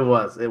Oh, it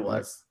was. It yeah,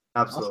 was.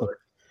 awesome. Absolutely.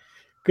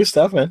 Good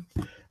stuff, man.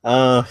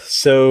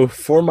 So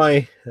for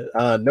my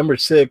number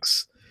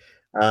 6,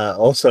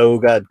 also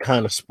got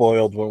kind of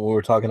spoiled when we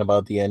were talking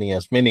about the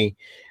NES Mini,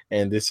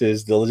 and this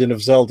is The Legend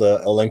of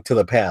Zelda: A Link to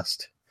the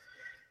Past.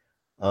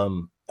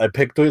 I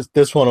picked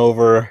this one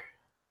over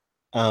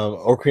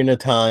Ocarina of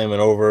Time and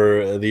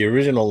over the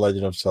original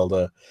Legend of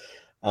Zelda,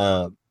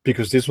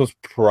 because this was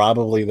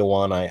probably the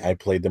one I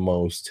played the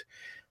most.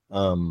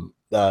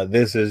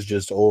 This is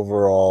just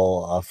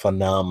overall a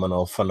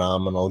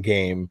phenomenal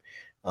game.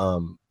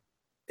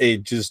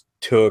 It just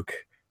took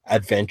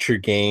adventure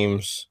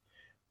games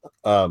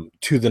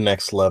to the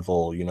next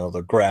level.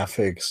 The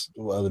graphics,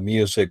 the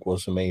music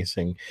was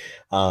amazing,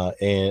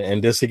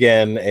 and this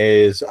again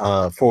is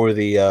for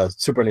the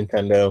Super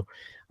Nintendo,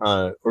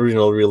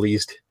 original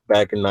released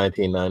back in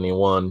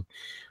 1991.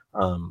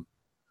 um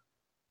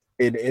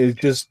it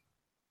just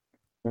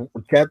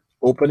that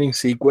opening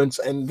sequence,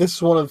 and this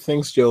is one of the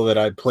things, Joe, that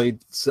I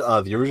played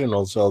the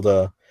original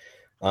Zelda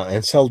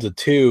and Zelda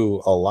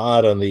 2 a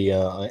lot on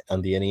the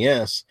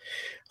NES.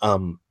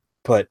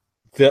 But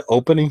the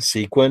opening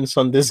sequence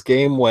on this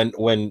game, when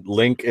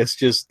Link is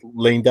just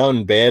laying down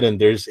in bed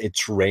and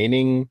it's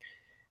raining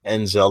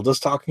and Zelda's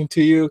talking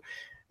to you,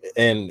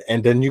 and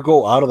then you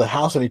go out of the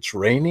house and it's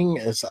raining.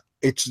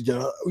 It's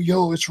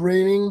yo, it's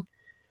raining,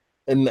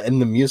 and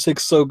the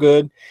music's so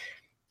good,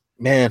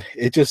 man.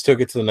 It just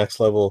took it to the next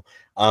level.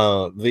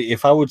 The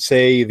If I would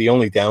say the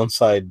only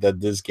downside that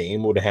this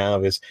game would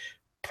have is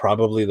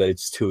probably that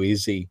it's too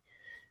easy.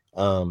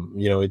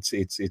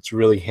 It's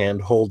really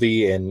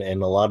handholdy, and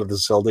a lot of the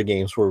Zelda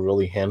games were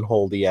really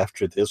handholdy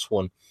after this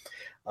one.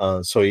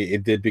 So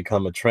it did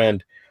become a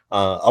trend.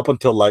 Up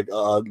until like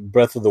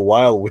Breath of the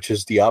Wild, which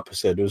is the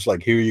opposite. It was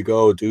like, here you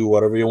go, do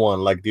whatever you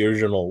want, like the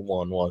original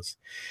one was.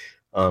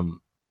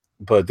 Um,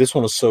 but this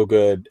one was so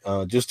good.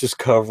 Just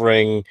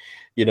discovering,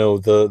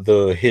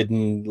 the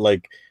hidden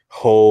like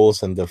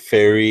holes and the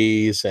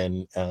fairies,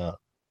 and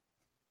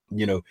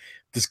you know,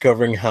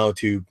 discovering how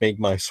to make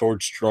my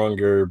sword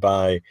stronger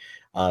by,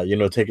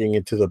 taking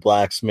it to the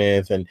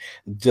blacksmith, and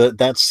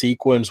that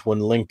sequence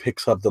when Link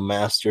picks up the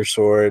Master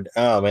Sword.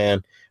 Oh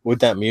man, with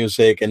that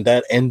music and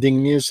that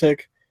ending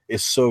music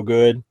is so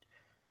good.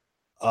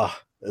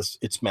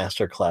 It's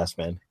masterclass,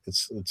 man.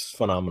 It's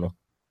phenomenal.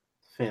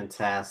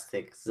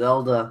 Fantastic.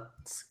 Zelda.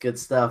 It's good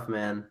stuff,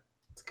 man.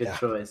 It's a good Yeah,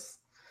 choice.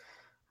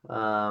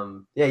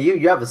 Yeah,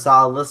 you have a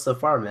solid list so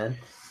far, man.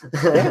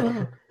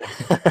 yeah.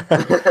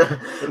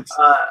 It's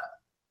uh,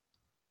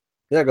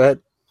 yeah. Go ahead.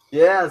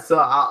 yeah, so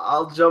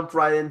I'll jump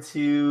right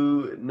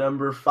into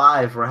number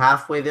 5. We're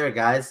halfway there,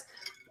 guys.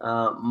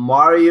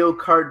 Mario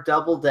Kart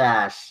Double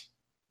Dash.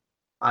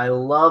 I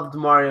loved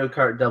Mario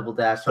Kart Double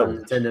Dash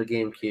on So Nintendo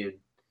GameCube.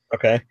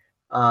 okay.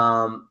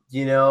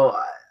 You know,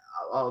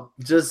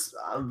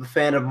 I'm a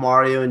fan of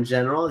Mario in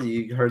general.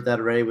 You heard that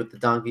already with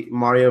the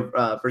Mario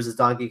versus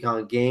Donkey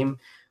Kong game.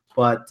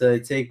 But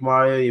take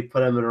Mario, you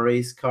put him in a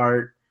race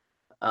cart,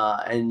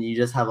 and you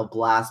just have a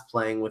blast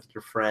playing with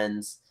your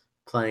friends,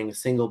 playing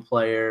single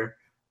player.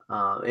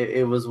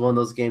 It was one of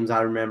those games I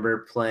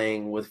remember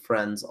playing with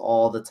friends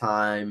all the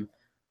time.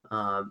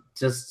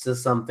 Just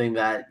something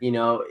that,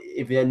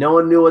 if no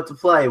one knew what to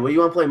play, well, you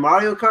want to play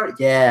Mario Kart?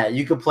 Yeah,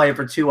 you could play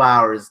for 2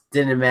 hours.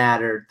 Didn't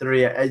matter.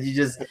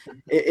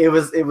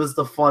 It was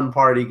the fun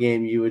party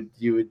game. You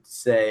would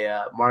say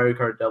Mario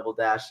Kart Double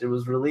Dash. It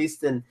was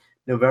released in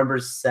November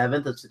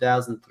 7th of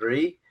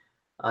 2003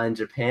 in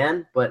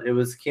Japan, but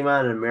it came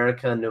out in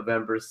America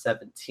November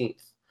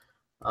 17th.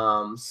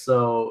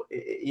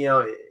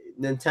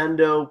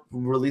 Nintendo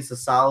released a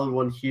solid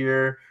one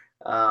here.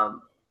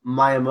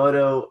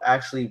 Miyamoto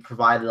actually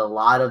provided a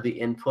lot of the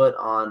input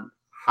on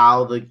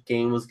how the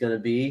game was going to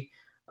be.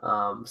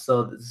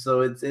 So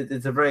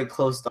it's a very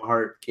close to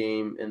heart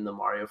game in the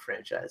Mario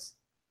franchise.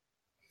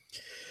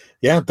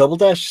 Yeah, Double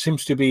Dash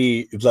seems to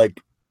be like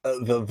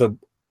the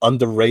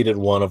underrated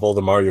one of all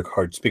the Mario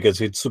Karts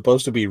because it's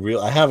supposed to be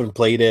real. I haven't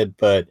played it,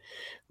 but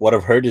what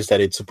I've heard is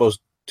that it's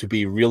supposed to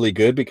be really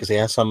good because it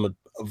has some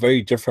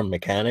very different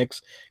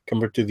mechanics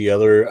compared to the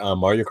other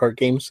Mario Kart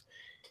games,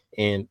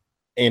 and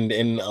and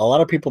a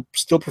lot of people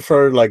still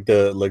prefer like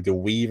the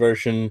Wii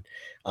version.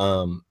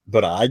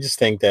 But I just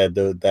think that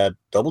that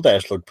Double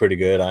Dash looked pretty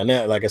good.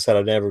 Like I said,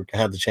 I never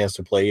had the chance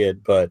to play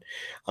it, but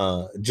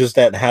just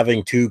that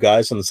having two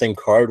guys on the same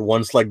card,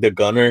 one's like the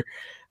gunner,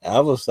 that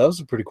was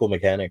a pretty cool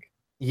mechanic.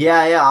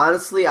 Yeah.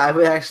 Honestly, I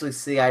would actually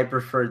say I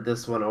preferred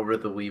this one over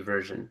the Wii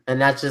version,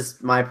 and that's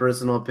just my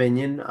personal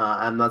opinion.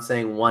 I'm not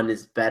saying one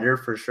is better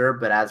for sure,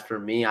 but as for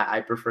me, I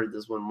preferred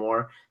this one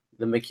more.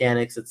 The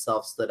mechanics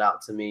itself stood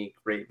out to me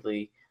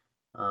greatly,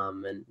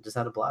 and just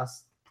had a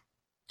blast.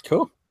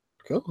 Cool,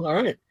 cool. All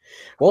right.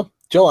 Well,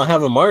 Joel, I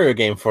have a Mario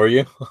game for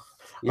you. On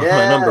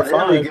my number Yeah,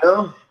 there we five,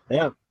 go.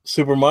 yeah,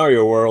 Super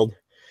Mario World.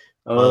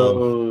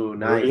 Oh,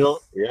 The original,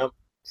 nice. yeah.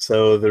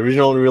 So the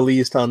original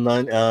released in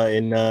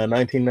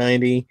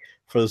 1990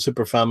 for the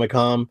Super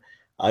Famicom.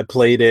 I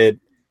played it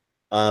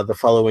the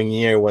following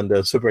year when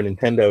the Super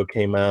Nintendo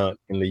came out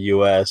in the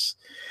U.S.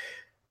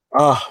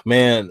 Oh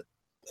man,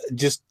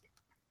 just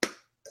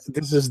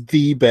this is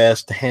the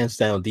best, hands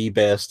down, the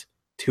best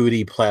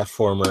 2D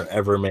platformer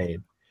ever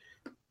made.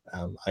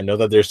 I know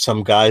that there's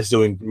some guys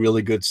doing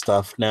really good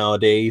stuff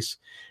nowadays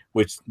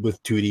with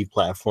 2D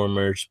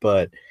platformers,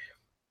 but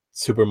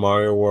Super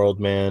Mario World,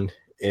 man,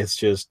 it's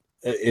just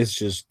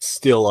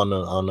still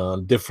on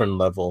a different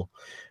level.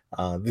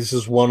 This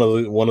is one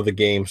of the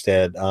games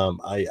that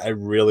I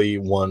really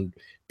want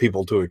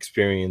people to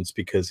experience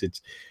because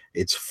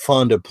it's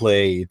fun to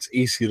play, it's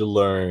easy to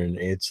learn,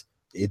 it's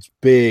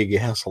big,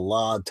 it has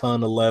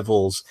ton of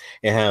levels,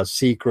 it has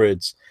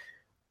secrets.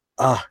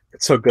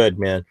 It's so good,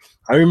 man.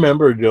 I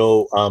remember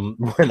though,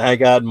 when I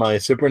got my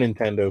Super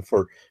Nintendo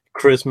for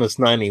Christmas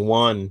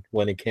 '91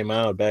 when it came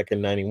out back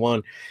in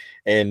 '91,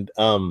 and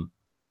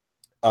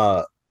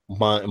uh,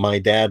 my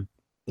dad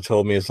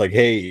told me it's like,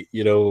 hey,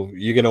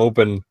 you can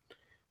open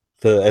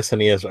the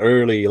SNES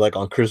early, like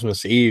on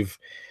Christmas Eve,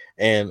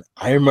 and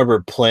I remember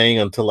playing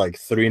until like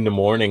 3 in the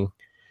morning,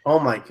 Oh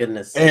my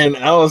goodness. and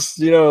I was,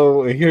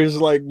 here's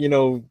like,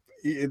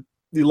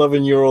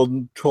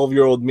 11-year-old,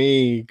 12-year-old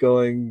me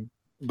going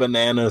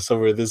bananas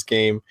over this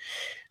game,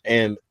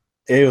 and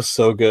it was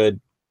so good,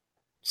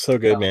 so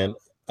good, Yeah. man.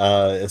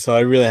 So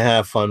I really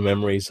have fond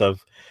memories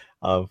of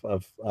of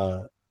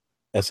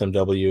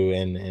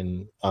SMW,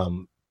 and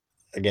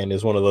again,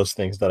 is one of those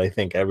things that I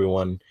think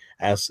everyone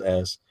as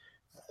a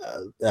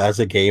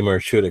gamer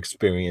should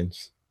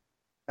experience.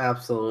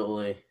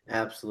 Absolutely,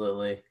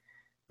 absolutely.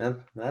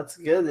 That's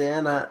good,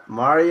 man.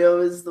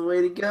 Mario is the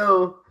way to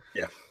go.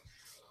 Yeah.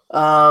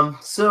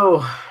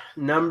 So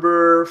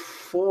number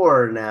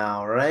 4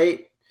 now,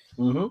 right?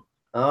 Mm-hmm.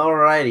 All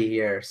righty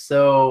here.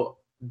 So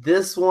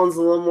this one's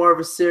a little more of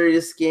a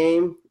serious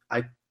game.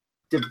 I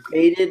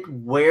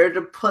debated where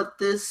to put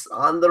this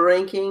on the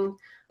ranking.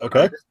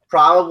 Okay. This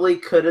probably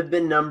could have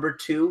been number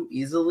 2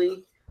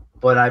 easily,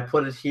 but I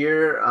put it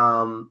here.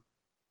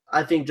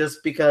 I think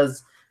just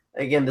because,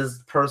 again, this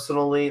is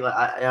personally,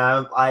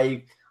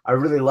 I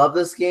really love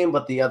this game,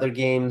 but the other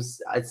games,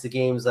 it's the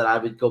games that I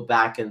would go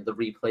back and the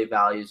replay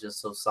value is just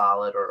so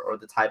solid, or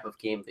the type of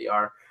game they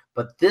are.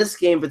 But this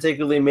game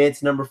particularly made it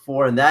to number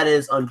 4, and that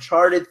is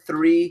Uncharted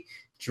 3: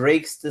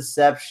 Drake's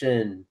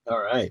Deception. All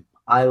right.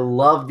 I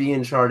love the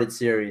Uncharted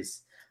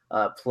series.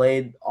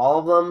 Played all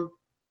of them.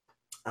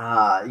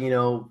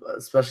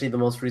 Especially the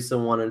most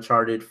recent one,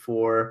 Uncharted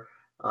 4.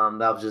 That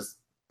was just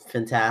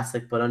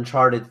fantastic. But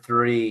Uncharted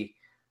 3,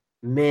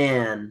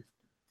 man,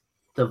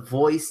 the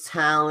voice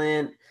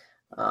talent,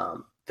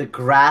 the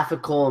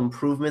graphical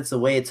improvements, the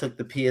way it took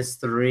the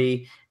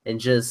PS3 and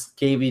just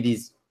gave you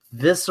these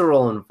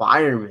visceral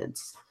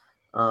environments.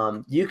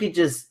 You can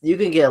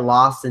get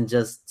lost in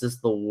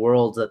just the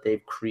worlds that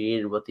they've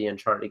created with the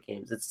Uncharted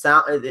games.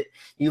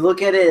 You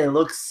look at it and it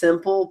looks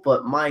simple,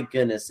 but my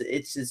goodness,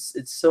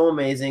 it's so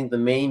amazing. The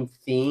main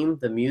theme,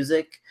 the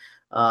music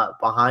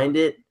behind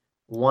it,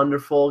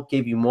 wonderful.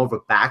 Gave you more of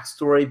a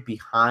backstory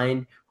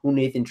behind who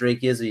Nathan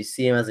Drake is. So you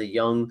see him as a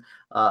young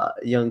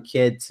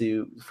kid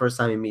to the first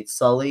time he meets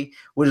Sully,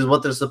 which is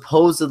what they're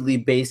supposedly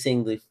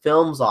basing the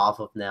films off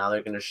of now.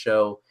 They're going to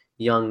show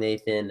young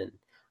Nathan and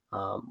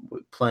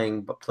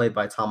played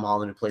by Tom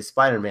Holland, who plays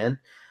Spider-Man.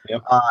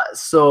 Yep.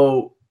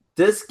 So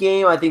this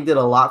game, I think, did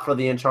a lot for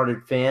the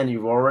Uncharted fan.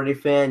 You were already a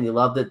fan. You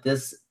loved it.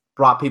 This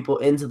brought people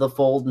into the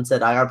fold and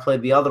said, I got to play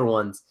the other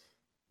ones.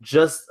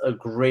 Just a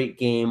great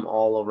game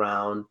all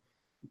around.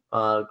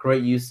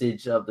 Great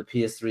usage of the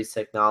PS3's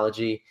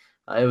technology.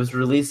 It was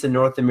released in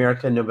North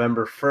America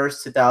November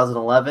 1st,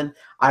 2011.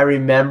 I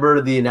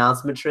remember the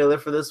announcement trailer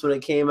for this when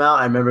it came out.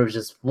 I remember it was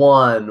just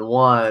 1,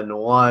 1,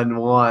 1,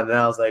 1. And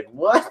I was like,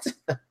 what?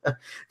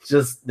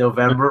 Just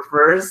November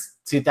 1st,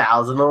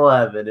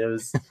 2011.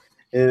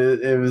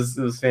 It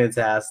was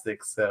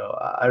fantastic. So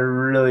I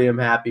really am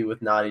happy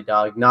with Naughty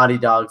Dog. Naughty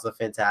Dog's a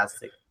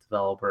fantastic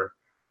developer.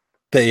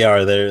 They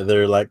are.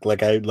 They're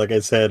like I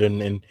said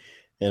in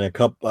a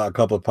couple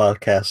of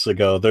podcasts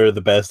ago, they're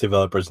the best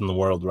developers in the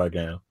world right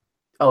now.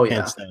 Oh yeah.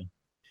 Hands down.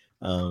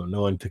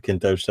 No one can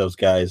touch those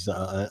guys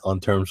on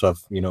terms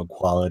of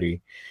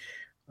quality.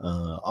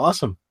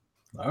 Awesome.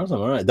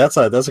 All right, that's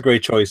a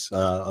great choice.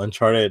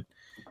 Uncharted.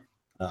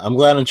 I'm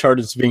glad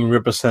Uncharted's being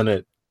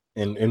represented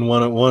in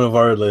one of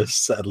our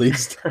lists at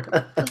least.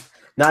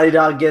 Naughty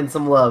Dog getting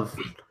some love.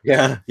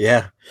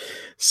 Yeah.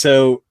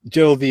 So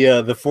Joe,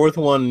 the fourth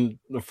one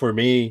for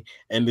me,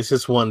 and this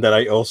is one that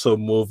I also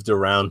moved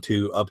around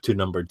to up to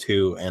number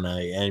 2, and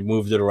I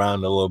moved it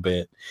around a little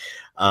bit.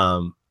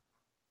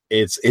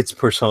 It's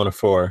Persona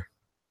 4.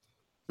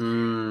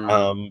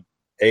 And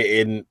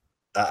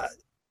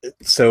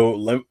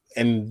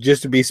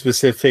just to be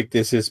specific,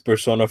 this is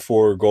Persona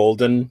 4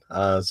 Golden.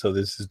 So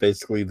this is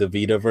basically the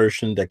Vita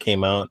version that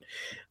came out.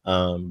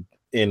 And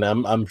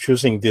I'm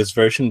choosing this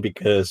version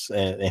because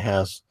it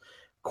has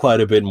quite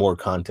a bit more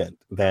content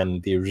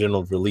than the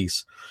original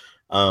release.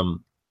 And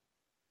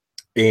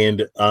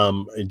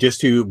just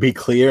to be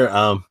clear,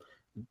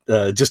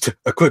 just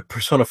a quick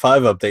Persona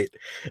 5 update.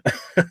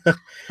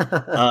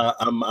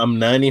 I'm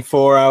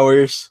 94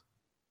 hours.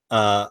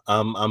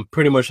 I'm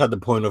pretty much at the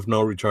point of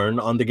no return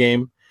on the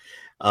game.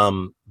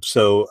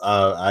 So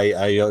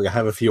I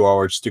have a few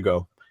hours to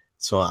go.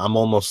 So I'm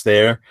almost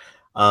there.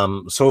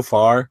 So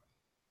far,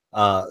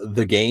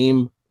 the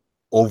game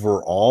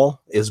overall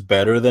is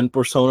better than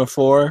Persona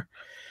 4.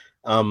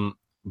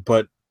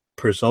 But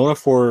Persona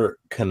 4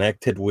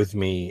 connected with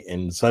me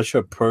in such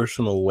a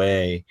personal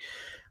way,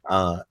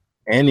 an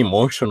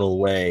emotional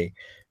way,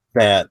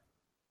 that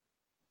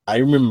I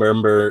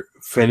remember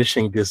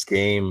finishing this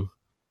game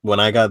when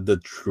I got the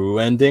true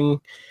ending,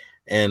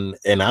 and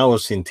I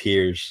was in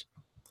tears.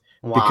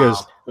 Wow.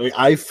 Because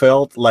I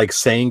felt like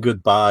saying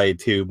goodbye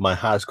to my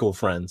high school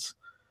friends.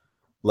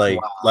 Like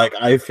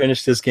I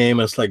finished this game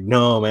and it's like,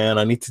 no man,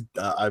 I need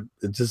to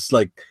just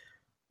like,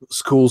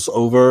 school's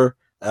over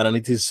and I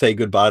need to say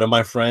goodbye to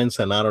my friends,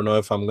 and I don't know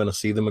if I'm gonna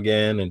see them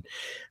again. And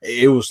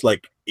it was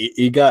like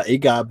it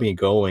got me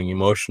going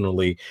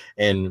emotionally,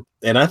 and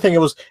I think it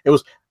was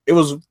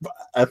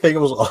I think it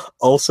was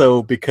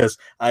also because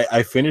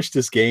I finished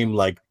this game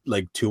like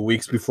 2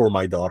 weeks before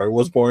my daughter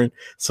was born,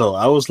 so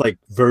I was like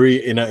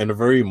very in a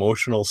very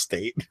emotional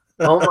state.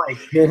 Oh my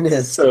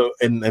goodness! So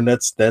and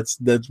that's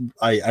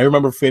I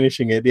remember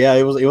finishing it. Yeah,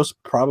 it was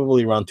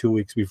probably around 2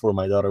 weeks before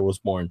my daughter was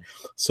born.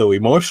 So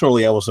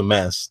emotionally, I was a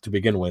mess to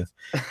begin with.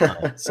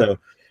 So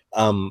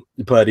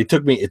But it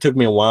took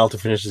me a while to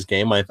finish this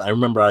game. I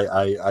remember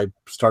I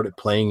started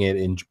playing it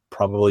in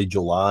probably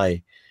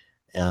July,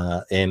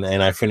 and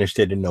I finished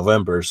it in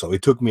November. So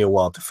it took me a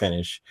while to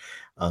finish.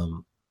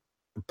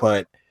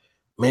 But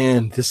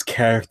man, this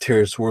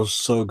characters were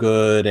so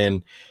good,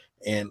 and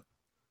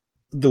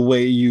the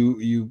way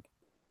you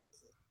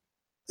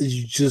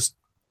just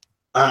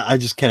I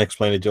just can't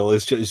explain it, Joel.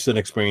 It's an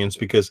experience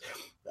because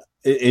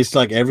it's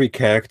like every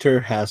character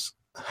has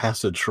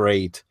a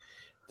trait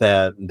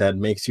that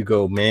makes you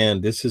go, man,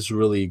 this is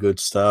really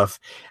good stuff.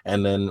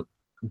 And then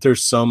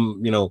there's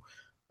some,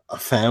 a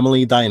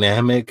family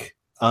dynamic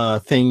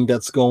thing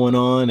that's going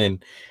on,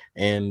 and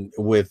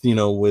with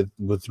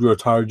with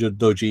Ryotaro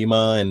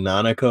Dojima and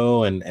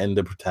Nanako and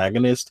the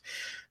protagonist.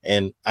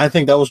 And I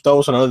think that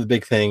was another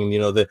big thing.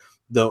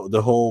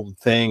 The whole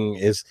thing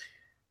is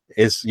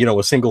a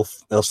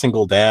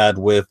single dad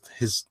with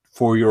his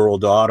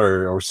 4-year-old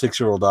daughter or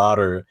 6-year-old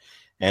daughter,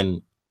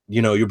 and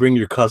you bring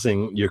your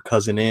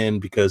cousin in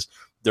because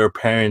their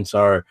parents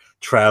are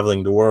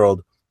traveling the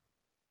world,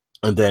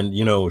 and then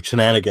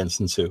shenanigans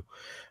ensue.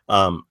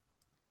 um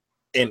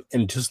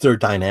and just their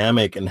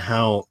dynamic and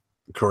how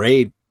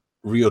great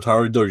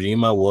Ryotaro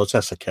Dojima was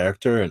as a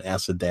character and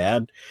as a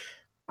dad.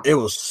 It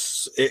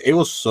was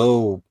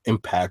so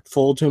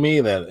impactful to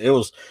me that it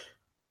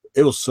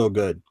was so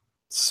good.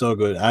 So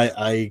good.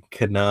 I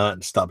could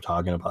not stop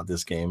talking about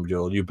this game,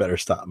 Joel. You better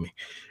stop me.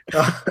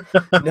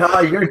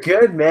 No, you're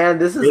good, man.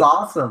 This is It-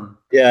 awesome.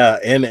 yeah,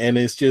 and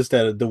it's just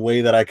that the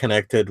way that I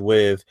connected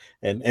with,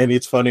 and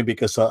it's funny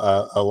because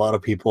a lot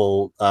of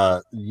people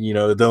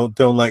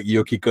don't like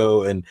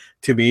Yukiko, and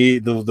to me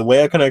the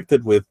way I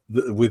connected with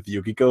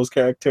Yukiko's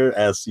character,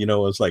 as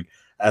as like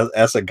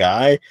as a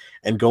guy,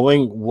 and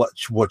going what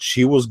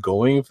she was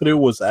going through,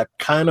 was that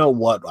kind of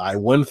what I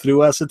went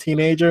through as a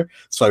teenager.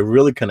 So I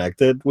really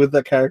connected with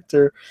the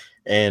character.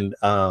 And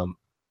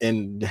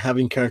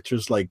having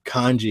characters like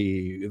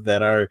Kanji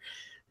that are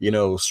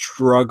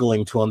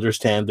struggling to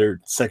understand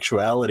their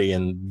sexuality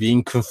and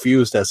being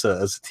confused as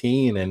a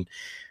teen,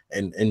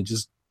 and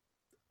just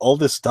all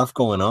this stuff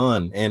going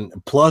on. And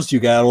plus you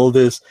got all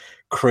this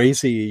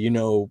crazy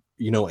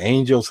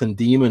angels and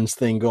demons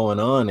thing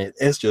going on.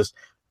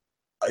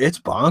 It's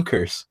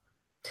bonkers.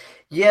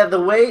 Yeah,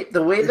 the way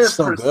It's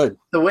so good.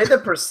 the way the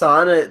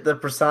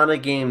Persona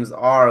games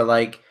are,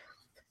 like,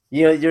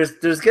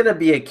 there's gonna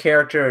be a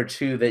character or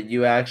two that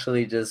you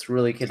actually just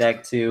really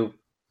connect to.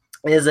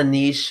 It is a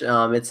niche.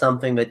 It's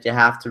something that you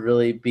have to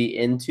really be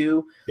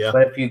into. Yeah.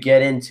 But if you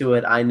get into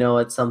it, I know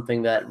it's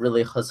something that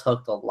really has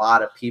hooked a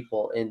lot of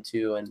people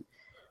into, and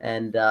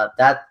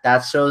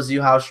that shows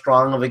you how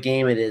strong of a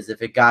game it is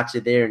if it got you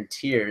there in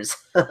tears.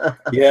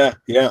 Yeah.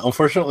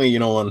 Unfortunately,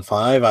 on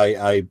 5,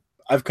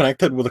 I've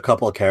connected with a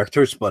couple of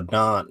characters, but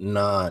not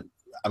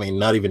I mean,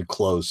 not even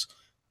close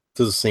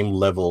to the same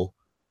level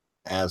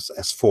as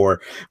 4.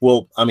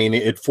 Well, I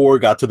mean, 4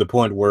 got to the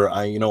point where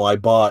I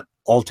bought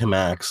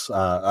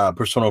Ultimax,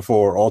 Persona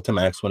 4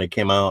 Ultimax, when it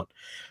came out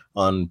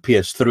on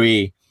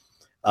PS3,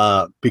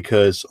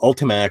 because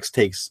Ultimax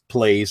takes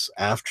place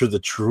after the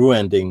true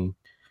ending.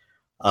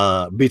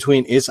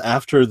 It's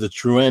after the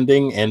true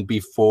ending and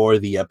before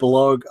the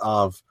epilogue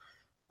of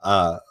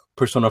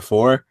Persona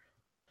 4.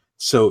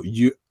 So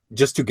you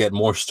just to get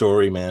more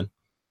story, man.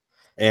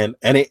 And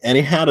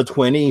it had a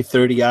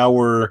 20-30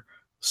 hour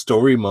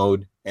story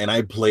mode, and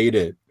I played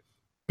it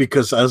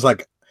because I was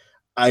like,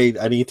 I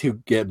need to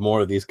get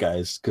more of these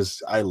guys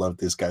because I love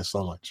these guys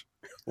so much.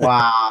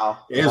 Wow.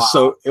 It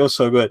was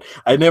so good.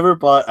 I never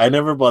bought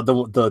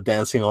the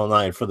Dancing All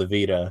Night for the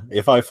Vita.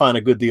 If I find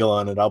a good deal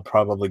on it, I'll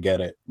probably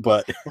get it.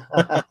 But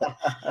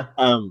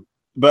Wow.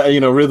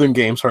 rhythm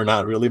games are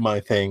not really my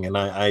thing, and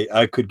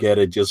I could get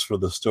it just for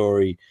the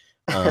story.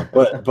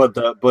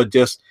 But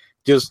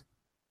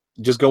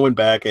just going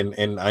back,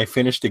 and I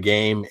finished the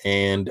game,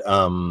 and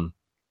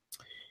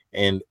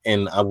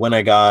when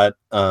I got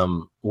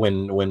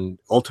when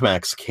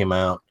Ultimax came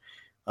out,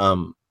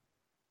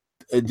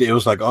 it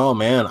was like, oh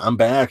man, I'm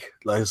back.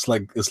 Like it's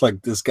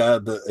like this guy,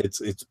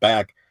 it's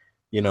back,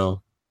 you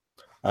know.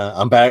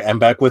 I'm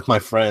back with my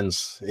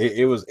friends.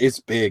 It's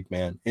big,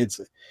 man.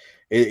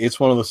 It's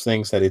one of those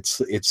things that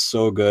it's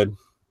so good,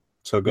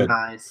 so good.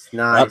 Nice,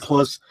 nice,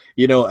 Plus,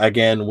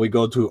 again, we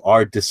go to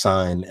art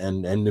design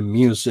and the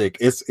music.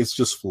 It's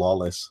just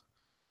flawless,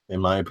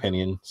 in my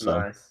opinion. So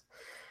nice.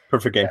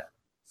 perfect game.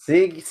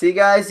 See,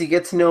 guys, you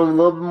get to know a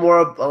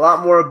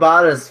lot more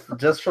about us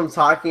just from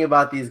talking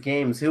about these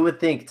games. Who would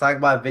think talk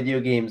about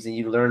video games and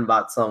you learn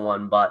about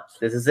someone? But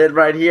this is it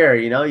right here.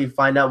 You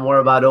find out more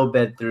about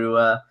Obed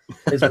through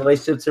his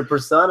relationship to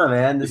Persona,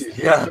 man. This is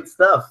good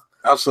stuff.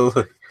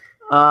 Absolutely.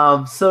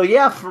 So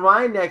yeah, for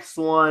my next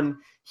one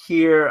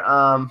here,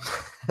 I'm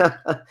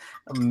gonna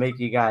make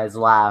you guys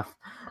laugh.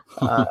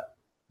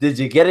 Did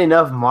you get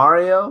enough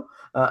Mario?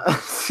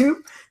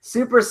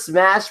 Super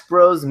Smash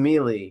Bros.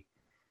 Melee.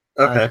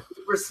 Okay.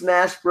 Super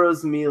Smash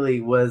Bros. Melee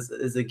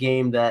is a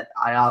game that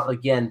I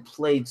again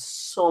played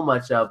so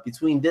much of.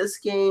 Between this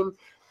game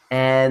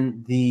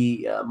and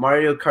the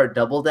Mario Kart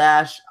Double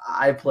Dash.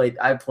 I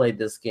played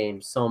this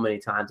game so many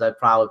times. I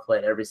probably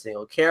played every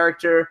single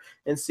character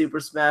in Super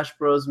Smash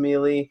Bros.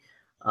 Melee.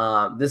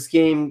 This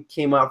game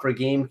came out for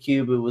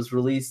GameCube. It was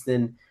released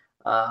in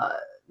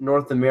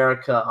North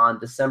America on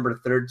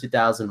December 3rd,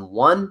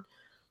 2001.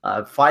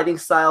 Fighting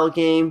style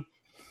game,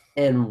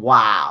 and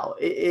wow,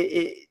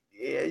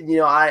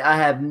 I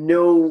have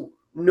no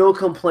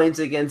complaints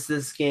against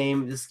this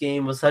game. This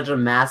game was such a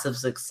massive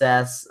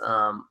success.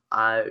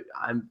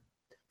 I'm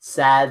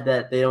sad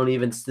that they don't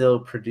even still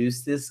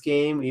produce this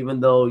game, even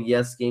though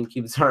yes,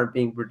 GameCubes aren't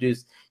being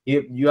produced.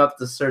 You have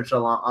to search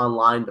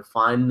online to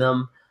find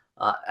them.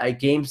 At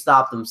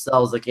GameStop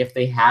themselves, like if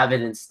they have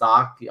it in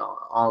stock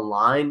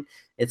online,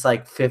 it's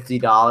like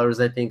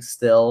 $50, I think,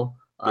 still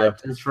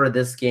just for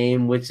this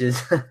game, which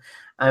is.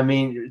 I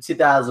mean,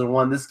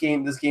 2001. This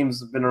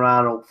game's been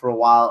around for a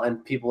while,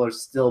 and people are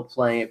still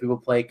playing it. People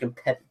played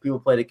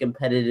it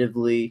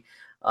competitively.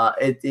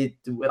 It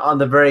on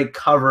the very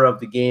cover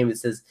of the game, it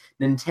says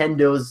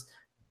Nintendo's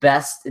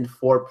best in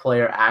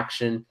 4-player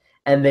action,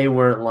 and they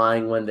weren't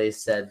lying when they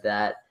said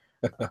that.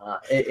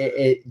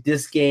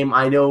 This game,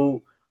 I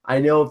know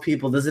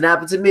people. Doesn't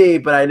happen to me,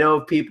 but I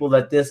know people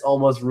that this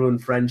almost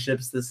ruined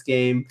friendships. This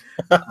game,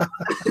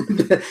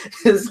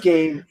 this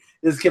can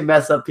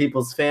mess up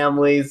people's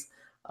families.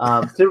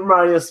 Super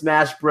Mario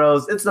Smash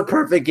Bros. It's the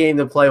perfect game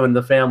to play when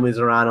the family's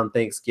around on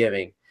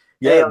Thanksgiving.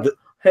 Yeah,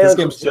 hey, this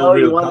game's still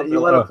you want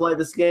to play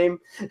this game?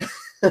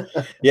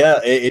 Yeah,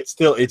 it's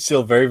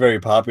still very, very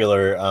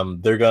popular.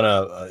 They're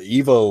gonna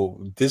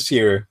Evo this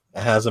year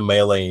has a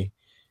melee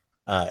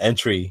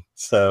entry,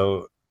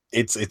 so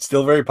it's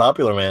still very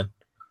popular, man.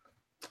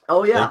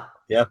 Oh yeah,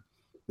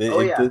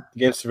 the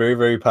game's very,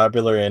 very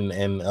popular,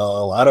 and a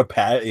lot of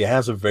it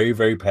has a very,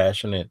 very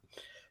passionate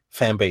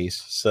fan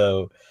base.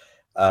 So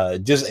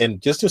just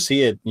to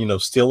see it,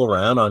 still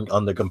around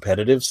on the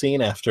competitive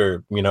scene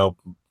after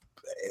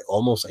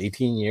almost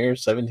 18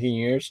 years, 17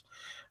 years.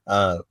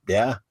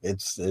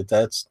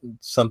 That's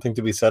something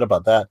to be said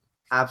about that.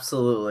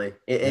 Absolutely.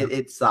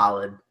 It's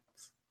solid.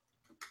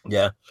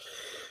 Yeah.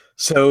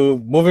 So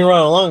moving right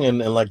along, and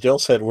like Jill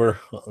said, we're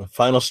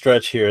final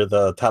stretch here,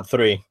 the top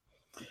 3.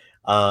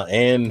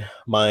 And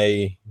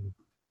my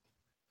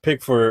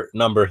pick for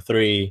number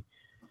 3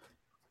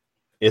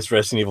 is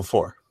Resident Evil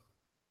 4.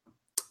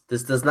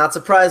 This does not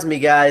surprise me,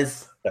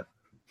 guys. Yeah.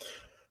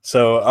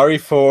 So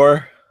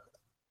RE4,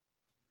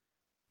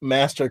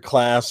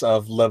 masterclass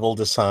of level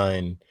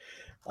design,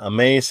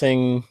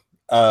 amazing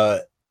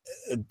art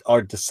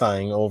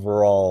design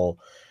overall.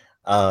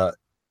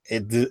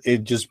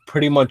 It just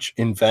pretty much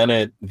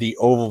invented the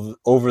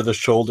over the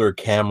shoulder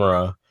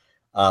camera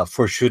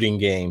for shooting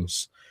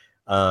games.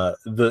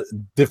 The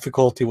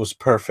difficulty was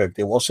perfect.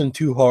 It wasn't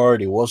too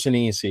hard. It wasn't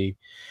easy.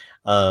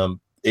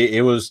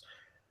 It was,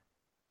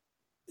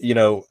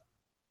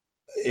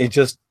 it's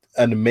just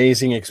an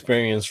amazing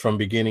experience from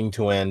beginning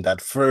to end. That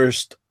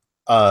first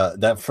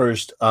act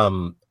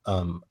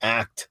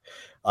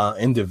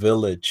in the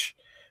village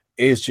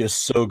is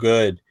just so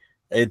good.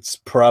 It's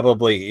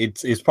probably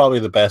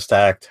the best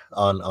act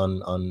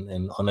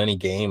on any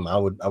game. I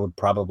would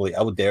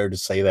dare to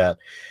say that,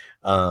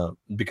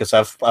 because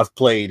I've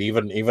played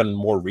even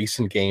more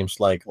recent games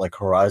like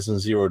Horizon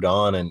Zero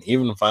Dawn and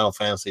even Final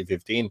Fantasy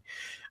 15.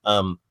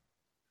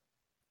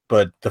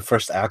 But the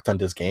first act on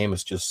this game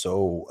is just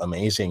so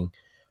amazing.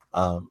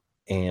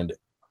 And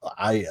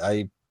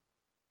I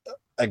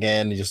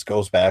again, it just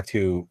goes back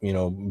to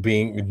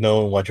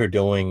knowing what you're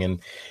doing and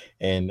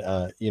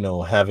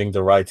having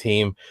the right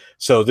team.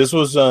 So this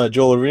was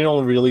Joel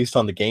originally released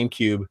on the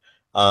GameCube,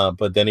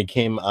 but then it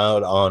came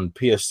out on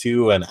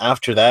PS2, and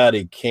after that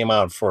it came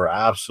out for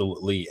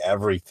absolutely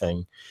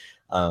everything.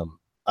 I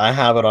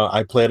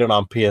played it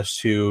on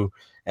PS2,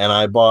 and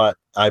I bought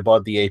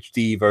the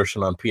HD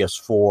version on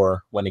PS4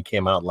 when it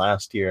came out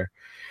last year,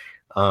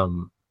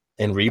 and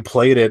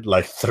replayed it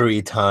like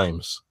 3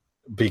 times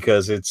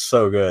because it's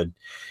so good.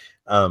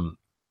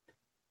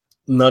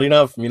 Not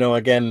enough,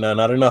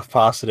 not enough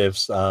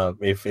positives.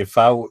 If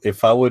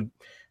I would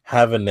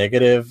have a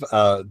negative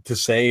to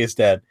say, is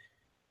that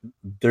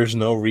there's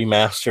no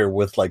remaster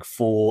with like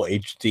full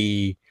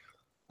HD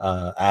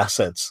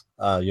assets.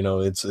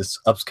 It's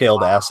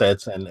upscaled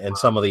assets, and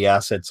some of the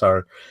assets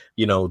are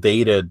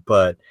dated,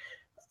 but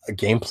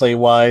gameplay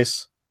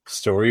wise,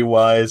 story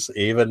wise,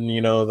 even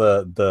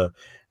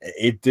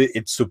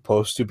it's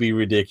supposed to be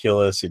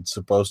ridiculous. It's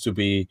supposed to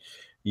be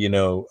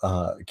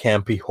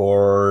campy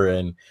horror,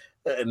 and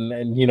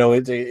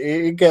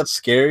it gets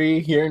scary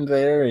here and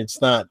there.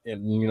 It's not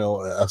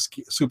a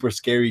super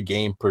scary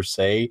game per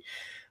se.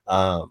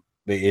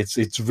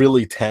 It's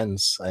really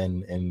tense,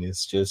 and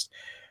it's just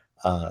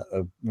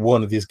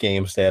one of these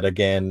games that,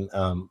 again,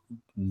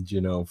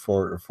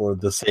 for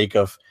the sake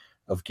of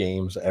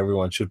games,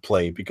 everyone should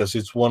play, because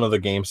it's one of the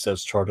games that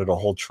started a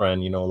whole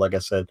trend. Like I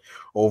said,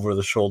 over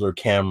the shoulder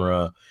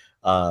camera,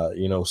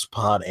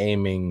 spot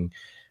aiming.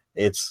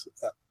 It's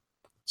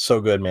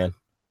so good, man.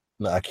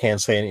 I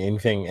can't say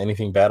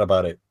anything bad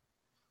about it.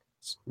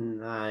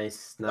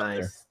 Nice.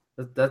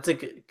 That's a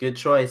good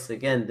choice.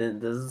 Again,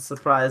 doesn't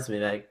surprise me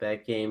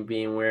that game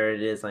being where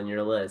it is on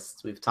your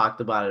list. We've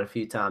talked about it a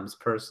few times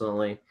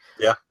personally.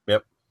 Yeah.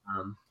 Yep.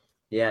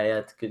 Yeah,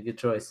 it's a good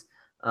choice.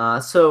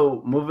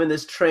 So moving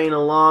this train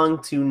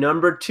along to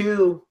number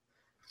 2.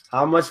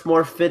 How much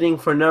more fitting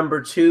for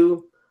number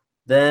 2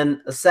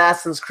 than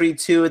Assassin's Creed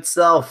 2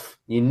 itself?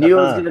 You knew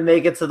it was going to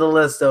make it to the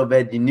list,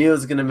 Obed. You knew it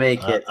was going to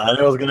make it. I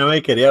knew I was going to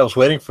make it. Yeah, I was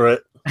waiting for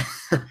it.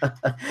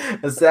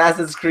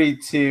 Assassin's Creed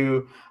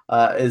 2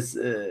 is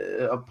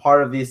a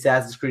part of the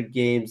Assassin's Creed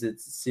games.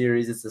 It's a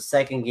series. It's the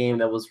second game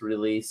that was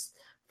released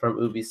from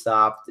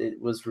Ubisoft. It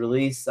was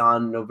released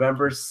on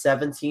November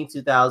 17,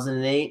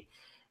 2008.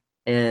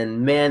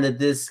 And man, did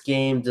this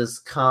game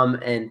just come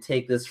and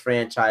take this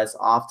franchise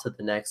off to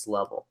the next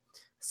level.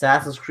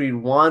 Assassin's Creed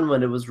 1,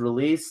 when it was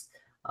released,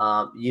 a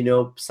lot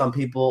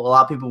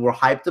of people were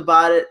hyped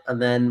about it. And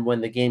then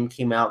when the game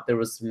came out, there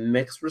was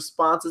mixed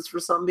responses for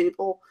some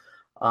people.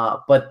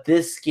 But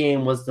this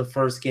game was the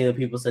first game that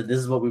people said, this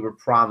is what we were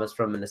promised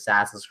from an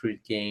Assassin's Creed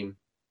game.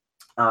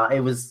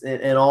 It was,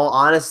 in all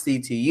honesty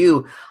to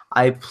you,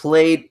 I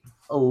played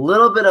a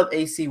little bit of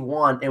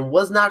AC1 and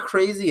was not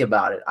crazy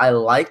about it. I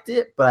liked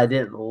it, but I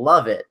didn't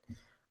love it.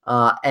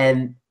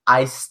 And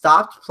I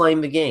stopped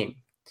playing the game.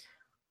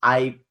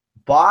 I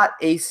bought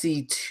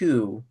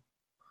AC2,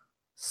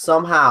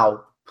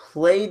 somehow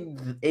played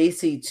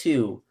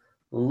AC2,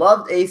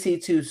 loved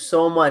AC2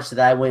 so much that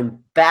I went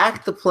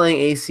back to playing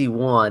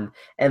AC1,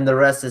 and the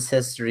rest is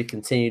history.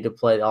 Continued to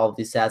play all of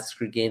these Assassin's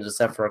Creed games,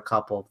 except for a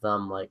couple of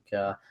them like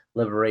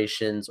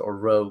Liberations or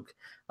Rogue.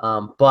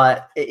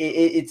 But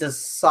it's a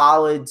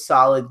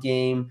solid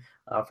game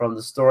from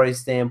the story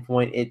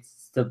standpoint.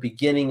 It's the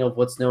beginning of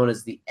what's known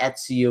as the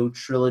Ezio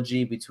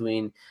trilogy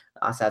between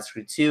Assassin's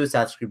Creed 2,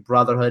 Assassin's Creed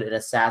Brotherhood, and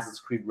Assassin's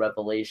Creed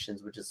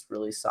Revelations, which is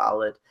really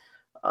solid.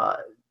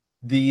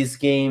 These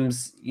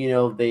games,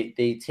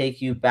 they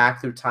take you back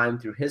through time,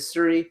 through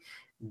history.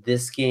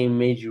 This game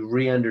made you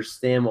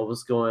re-understand what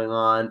was going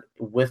on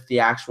with the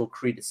actual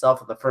Creed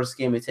itself. In the first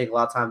game, it take a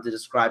lot of time to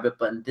describe it,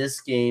 but in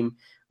this game,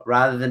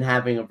 rather than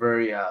having a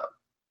very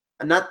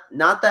not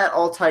that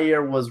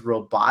Altair was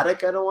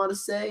robotic, I don't want to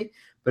say,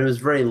 but it was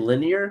very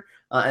linear.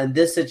 In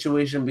this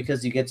situation,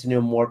 because you get to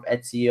know more of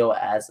Ezio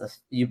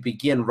you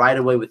begin right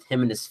away with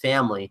him and his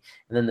family,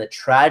 and then the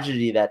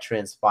tragedy that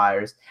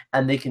transpires,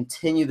 and they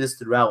continue this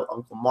throughout with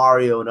Uncle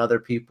Mario and other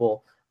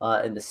people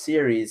in the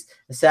series.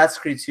 Assassin's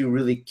Creed 2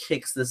 really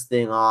kicks this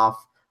thing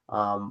off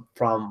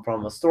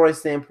from a story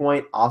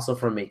standpoint, also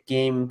from a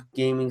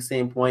gaming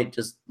standpoint.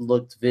 Just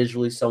looked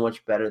visually so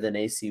much better than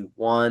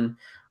AC1.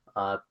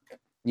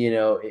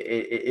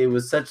 It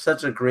was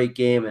such a great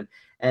game, and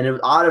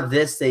out of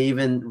this, they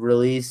even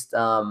released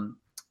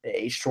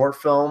a short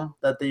film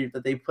that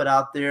they put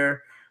out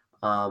there,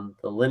 the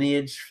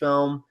Lineage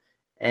film.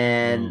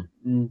 And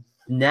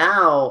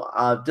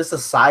now, just a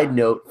side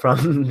note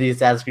from the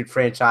Assassin's Creed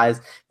franchise,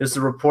 there's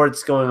some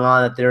reports going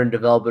on that they're in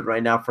development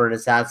right now for an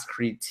Assassin's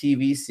Creed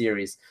TV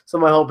series. So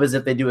my hope is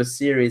if they do a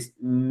series,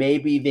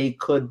 maybe they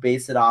could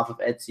base it off of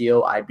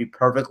Ezio. I'd be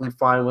perfectly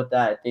fine with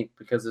that. I think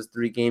because there's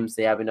 3 games,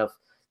 they have enough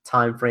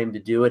time frame to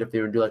do it. If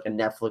they were to do like a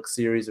Netflix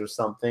series or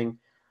something,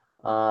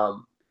 I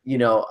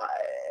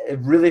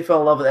really fell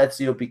in love with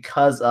Ezio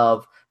because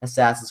of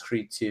Assassin's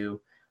Creed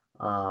 2.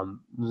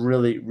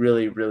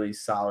 Really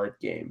solid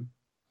game.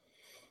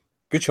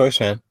 Good choice,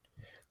 man.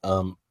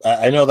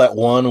 I know that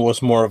 1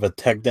 was more of a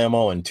tech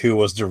demo and 2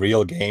 was the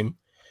real game.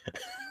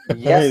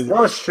 Yes,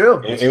 no, it's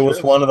true. It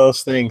was one of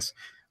those things.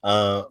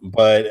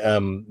 But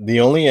the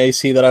only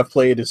AC that I've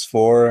played is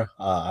 4.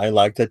 I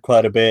liked it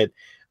quite a bit.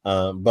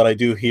 But I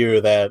do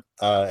hear that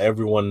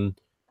everyone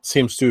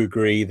seems to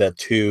agree that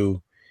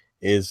 2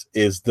 is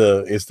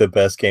the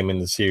best game in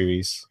the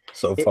series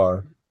so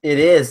far. It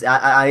is.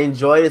 I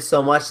enjoyed it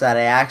so much that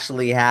I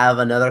actually have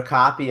another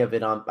copy of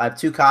it I have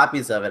 2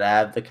 copies of it. I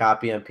have the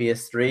copy on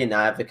PS3 and now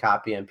I have the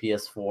copy on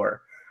PS4.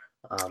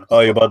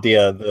 You bought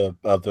the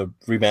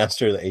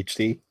remaster, the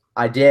HD?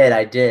 I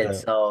did.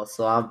 So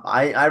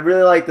I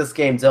really like this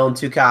game to own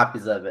 2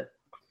 copies of it.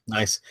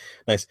 Nice.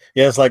 Yeah,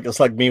 it's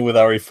like me with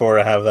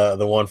RE4. I have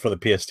the one for the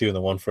PS2 and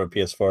the one for a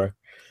PS4.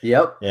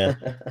 Yep. Yeah,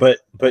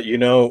 but you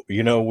know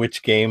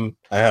which game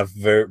I have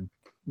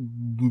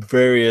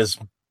various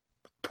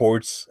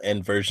ports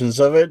and versions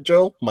of it,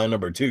 Joel? My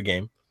number 2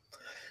 game.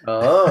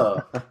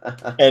 Oh.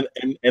 and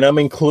I'm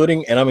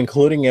including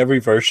every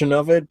version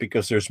of it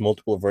because there's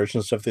multiple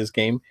versions of this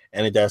game,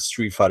 and it does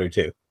Street Fighter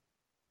 2.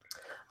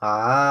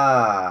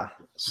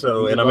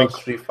 So and I'm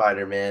Street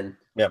Fighter, man.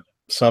 Yep.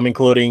 So I'm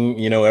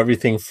including,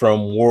 everything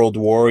from World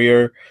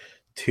Warrior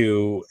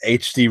to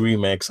HD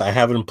Remix. I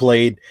haven't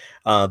played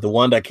the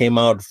one that came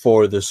out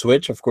for the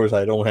Switch. Of course,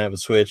 I don't have a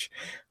Switch.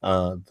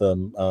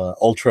 The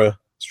Ultra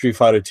Street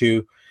Fighter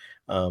 2.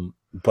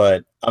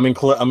 But I'm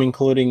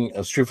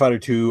including Street Fighter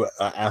 2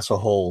 as a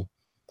whole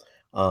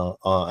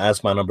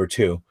as my number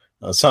 2.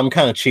 So I'm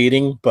kind of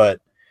cheating,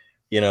 but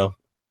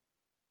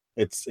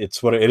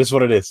it's what it is.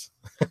 What it is.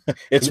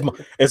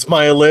 it's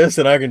my list,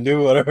 and I can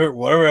do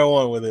whatever I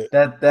want with it.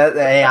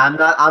 Hey,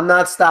 I'm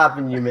not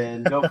stopping you,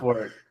 man. Go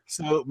for it.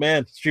 So,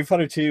 man, Street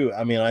Fighter 2,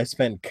 I mean, I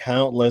spent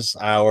countless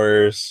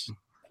hours,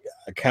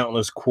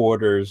 countless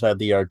quarters at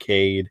the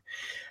arcade.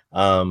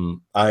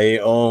 I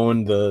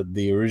own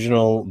the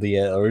original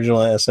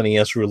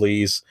SNES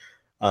release,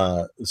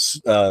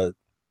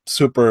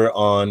 Super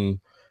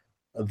on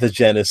the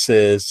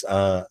Genesis.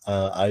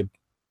 I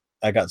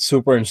got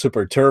Super and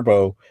Super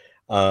Turbo,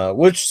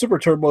 which Super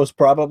Turbo is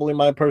probably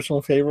my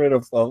personal favorite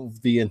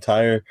of the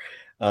entire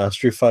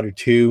Street Fighter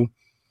 2.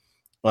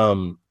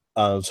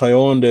 So I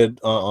owned it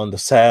on the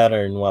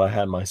Saturn while I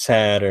had my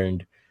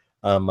Saturn,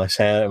 my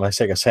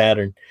Sega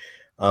Saturn.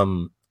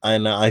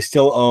 And I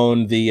still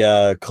own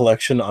the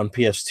collection on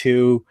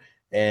PS2,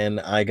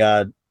 and I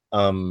got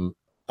HD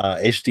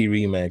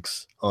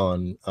Remix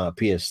on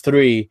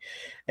PS3,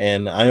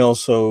 and I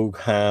also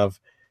have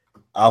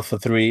Alpha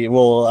 3.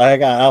 Well, I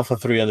got Alpha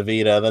 3 on the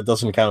Vita. That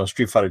doesn't count as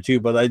Street Fighter 2,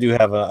 but I do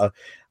have a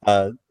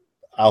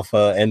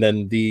Alpha, and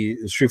then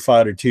the Street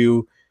Fighter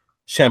 2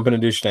 Champion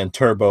Edition and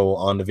Turbo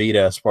on the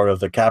Vita as part of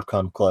the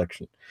Capcom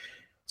collection.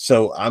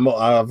 So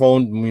I've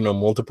owned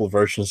multiple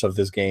versions of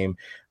this game.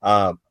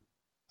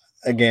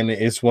 Again,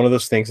 it's one of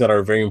those things that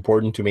are very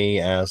important to me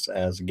as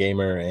a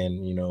gamer,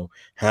 and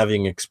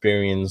having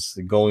experience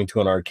going to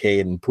an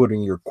arcade and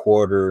putting your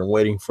quarter and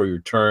waiting for your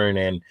turn,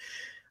 and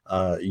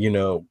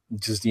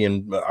just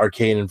the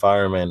arcade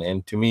environment.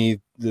 And to me,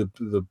 the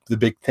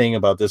big thing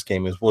about this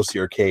game was the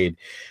arcade.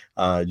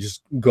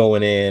 Just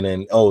going in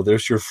and, oh,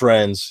 there's your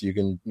friends. You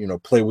can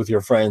play with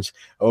your friends.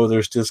 Oh,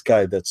 there's this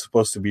guy that's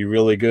supposed to be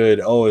really good.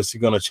 Oh, is he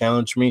going to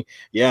challenge me?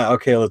 Yeah,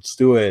 okay, let's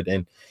do it.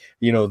 And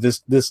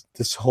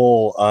this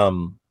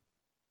whole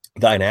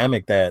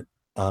dynamic that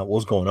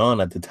was going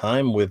on at the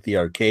time with the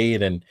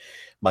arcade and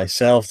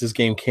myself. This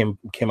game came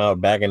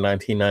out back in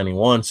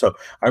 1991, so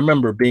I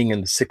remember being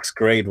in the sixth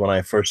grade when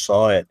I first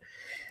saw it.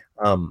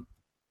 Um,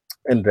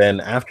 and then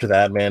after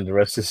that, man, the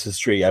rest is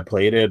history. I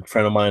played it. A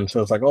friend of mine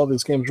says like, "Oh,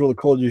 this game's really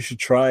cool. You should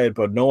try it,"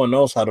 but no one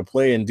knows how to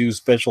play and do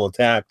special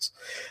attacks.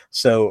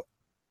 So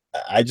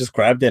I just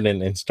grabbed it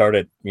and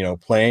started,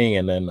 playing,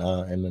 and then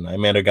I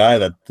met a guy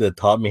that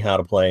taught me how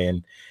to play,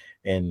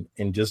 and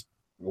just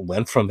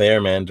went from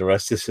there, man. The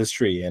rest is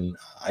history, and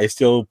I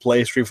still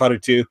play Street Fighter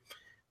 2.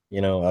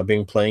 I've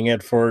been playing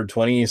it for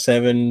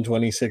 27,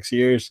 26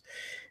 years,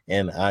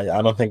 and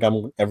I don't think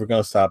I'm ever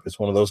going to stop. It's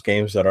one of those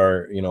games that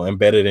are,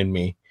 embedded in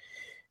me.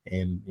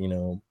 And,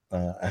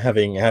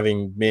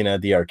 having been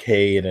at the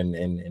arcade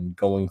and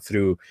going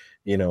through,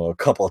 a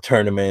couple of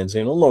tournaments,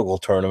 local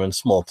tournaments,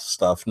 small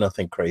stuff,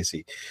 nothing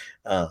crazy.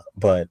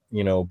 But,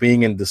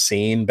 being in the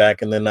scene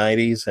back in the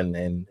 90s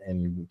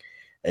and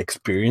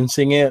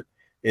experiencing it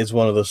is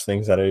one of those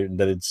things that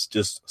it's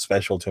just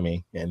special to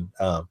me. And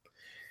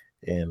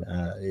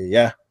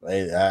yeah,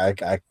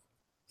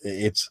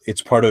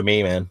 it's part of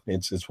me, man.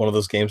 It's one of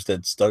those games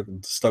that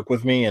stuck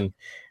with me, and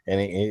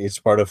it's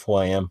part of who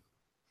I am.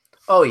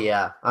 Oh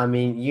yeah, I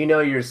mean,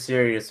 you're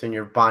serious when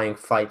you're buying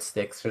fight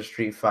sticks for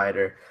Street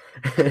Fighter.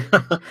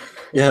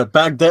 Yeah,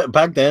 back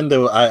then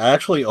though, I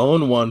actually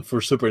own one for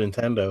Super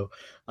Nintendo.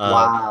 Uh,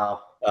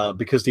 Wow.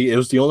 because it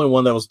was the only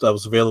one that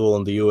was available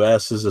in the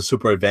US is a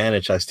Super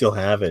Advantage. I still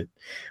have it.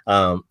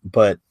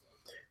 But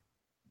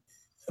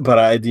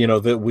I,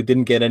 that we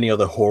didn't get any of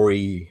the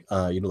hoary,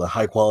 the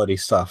high quality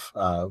stuff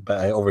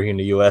over here in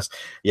the U.S.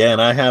 Yeah,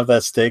 and I have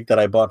that stick that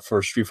I bought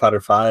for Street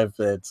Fighter Five.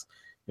 That's,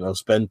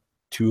 spent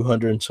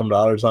 $200 some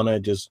on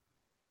it. Just,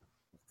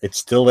 it's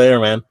still there,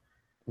 man.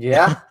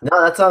 Yeah,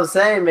 no, that's what I'm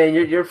saying, man.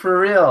 You're for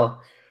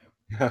real.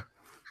 Yeah.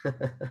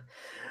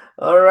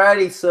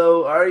 Alrighty,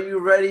 so are you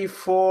ready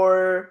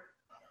for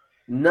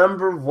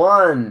number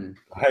one?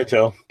 All right,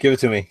 Joe, give it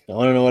to me. I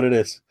want to know what it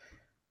is.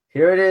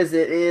 Here it is.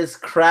 It is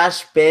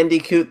Crash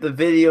Bandicoot, the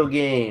video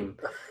game.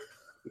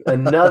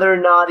 Another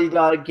Naughty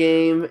Dog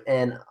game,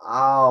 and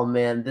oh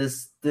man,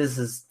 this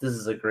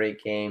is a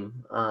great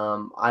game.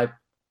 I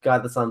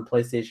got this on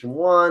PlayStation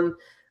 1.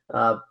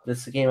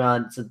 This came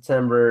out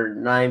September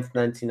 9th,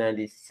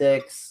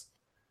 1996.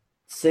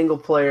 Single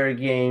player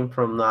game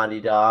from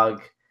Naughty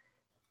Dog.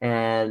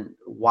 And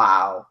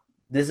wow,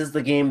 this is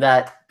the game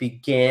that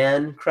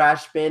began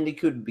Crash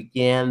Bandicoot,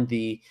 began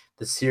the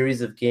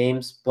series of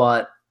games,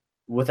 but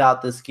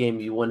without this game,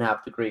 you wouldn't have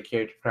the great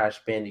character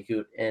Crash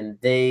Bandicoot. And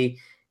they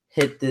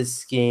hit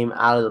this game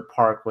out of the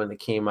park when it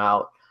came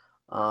out.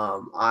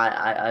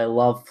 I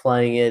love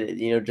playing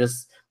it.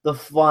 Just the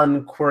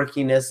fun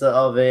quirkiness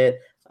of it.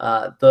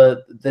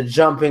 The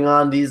jumping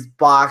on these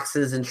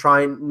boxes and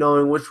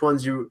knowing which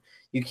ones you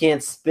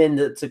can't spin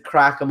to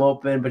crack them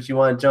open, but you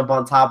want to jump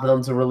on top of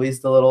them to release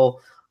the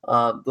little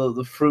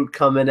the fruit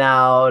coming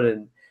out.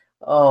 And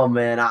oh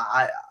man,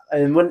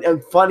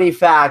 and funny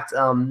fact,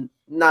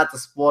 not to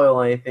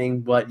spoil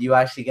anything, but you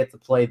actually get to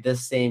play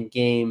this same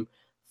game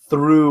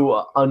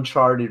through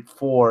Uncharted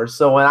 4.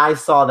 So when I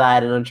saw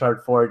that in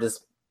Uncharted 4, it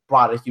just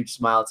brought a huge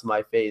smile to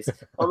my face.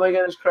 Oh my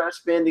gosh,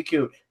 Crash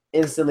Bandicoot.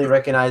 Instantly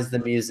recognized the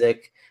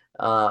music.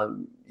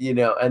 And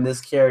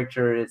this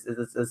character is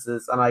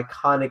an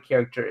iconic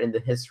character in the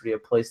history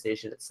of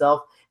PlayStation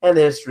itself and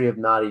the history of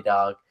Naughty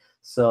Dog.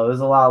 So there's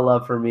a lot of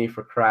love for me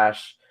for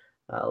Crash.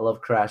 I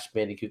love Crash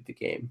Bandicoot the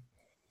game.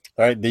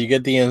 All right, did you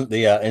get the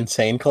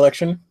Insane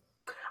collection?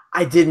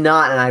 I did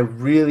not, and I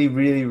really,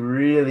 really,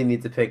 really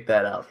need to pick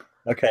that up.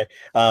 Okay.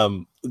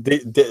 Have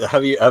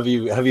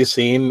you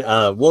seen?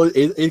 Well,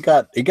 it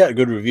got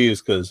good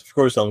reviews because of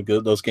course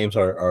those games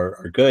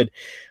are good.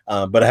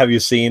 But have you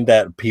seen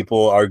that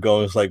people are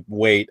going like,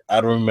 wait,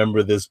 I don't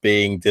remember this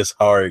being this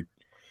hard.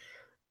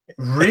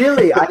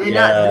 Really? I did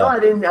not. No, Yeah.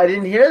 I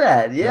didn't hear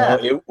that. No, Yeah.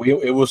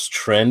 it was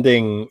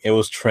trending. It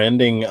was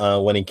trending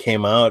when it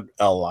came out.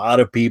 A lot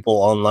of people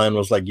online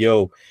was like,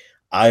 "Yo,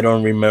 I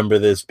don't remember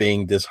this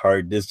being this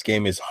hard. This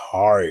game is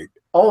hard."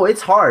 Oh,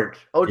 it's hard.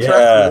 Oh, trust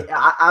Yeah, me.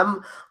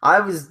 I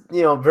was,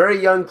 very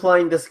young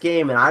playing this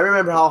game, and I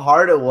remember how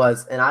hard it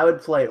was, and I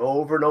would play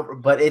over and over.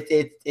 But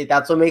it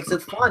that's what makes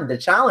it fun, the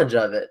challenge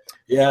of it.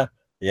 yeah,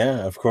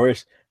 yeah. Of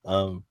course.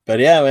 But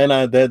yeah,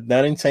 man,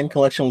 that Insane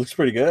collection looks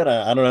pretty good.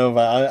 I don't know if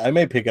I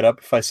may pick it up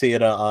if I see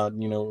it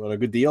on a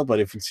good deal. But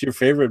if it's your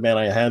favorite, man,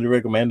 I highly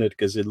recommend it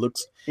because Yeah,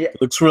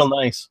 it looks real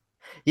nice.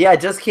 yeah.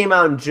 It just came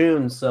out in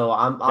June, so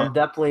Yeah, I'm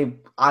definitely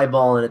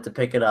eyeballing it to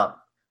pick it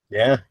up.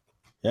 yeah,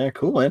 yeah.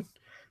 Cool, man.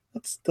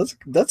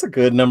 That's a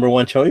good number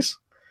one choice.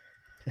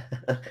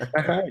 All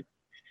right.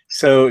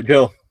 So,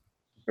 Joe,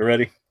 you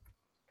ready?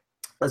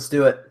 Let's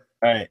do it.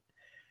 All right.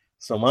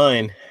 So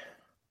mine,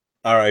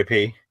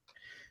 R.I.P.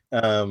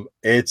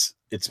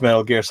 It's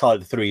Metal Gear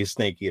Solid 3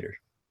 Snake Eater.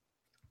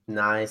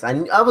 Nice.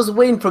 I was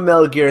waiting for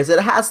Metal Gears. It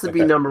has to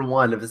be Okay. number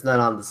one if it's not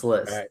on this All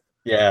list. right.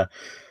 Yeah.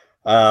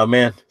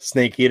 Man,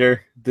 Snake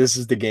Eater. This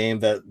is the game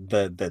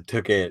that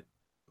took it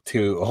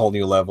to a whole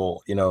new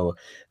level.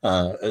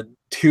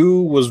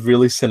 Two was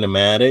really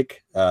cinematic,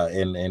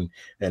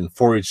 and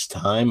for its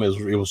time,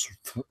 it was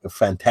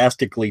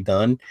fantastically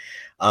done.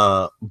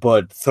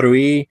 But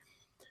three,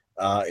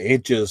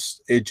 it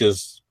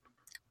just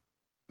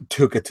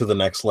took it to the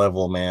next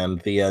level,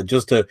 man.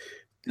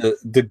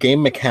 The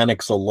game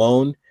mechanics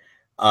alone,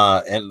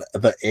 and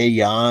the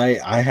AI,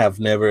 I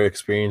have never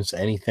experienced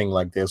anything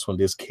like this when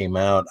this came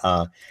out.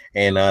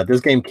 And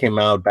This game came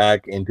out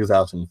back in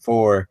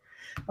 2004,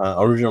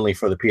 originally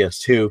for the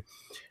PS2.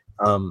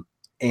 Um,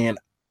 and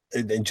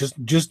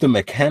just the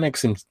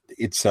mechanics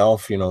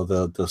itself,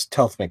 the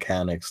stealth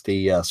mechanics,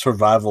 the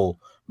survival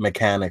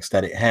mechanics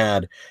that it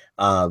had,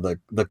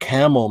 the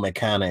camo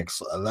mechanics,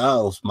 that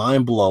was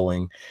mind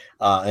blowing,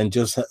 and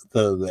just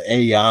the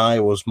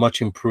AI was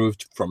much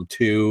improved from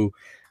two.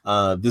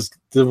 This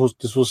was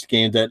the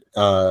game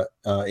that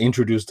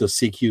introduced the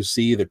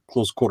CQC, the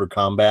close quarter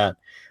combat,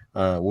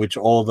 which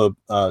all the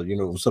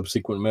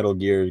subsequent Metal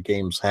Gear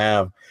games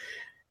have.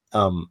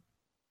 Um,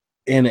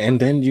 and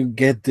then you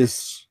get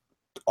this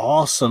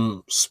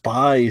awesome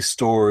spy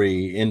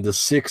story in the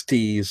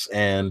 60s,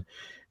 and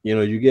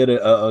you get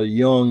a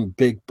young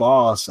big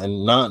boss,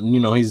 and not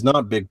he's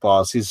not big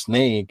boss, he's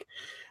Snake.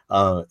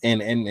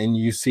 And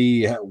you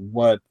see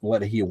what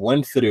he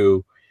went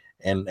through,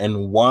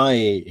 and why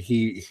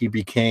he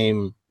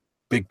became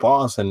big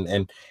boss,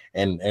 and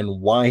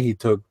why he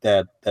took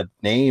that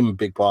name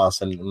big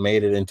boss and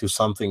made it into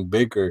something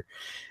bigger,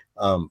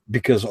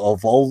 because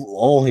of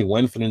all he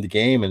went through in the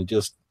game, and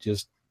just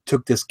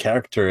took this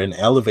character and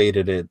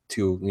elevated it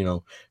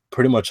to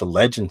pretty much a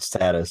legend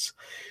status.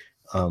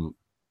 Um,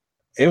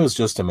 it was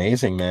just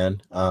amazing,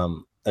 man.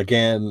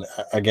 Again,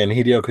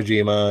 Hideo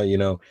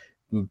Kojima,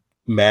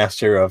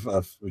 master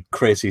of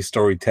crazy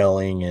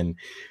storytelling, and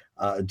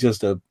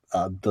just the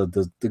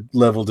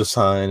level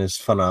design is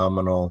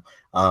phenomenal.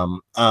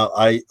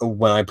 I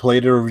When I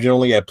played it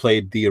originally, I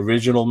played the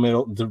original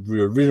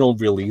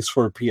release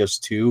for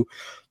PS2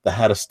 that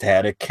had a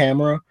static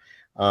camera.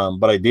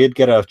 But I did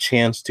get a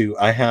chance to.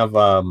 I have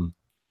the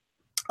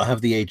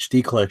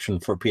HD collection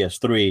for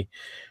PS3.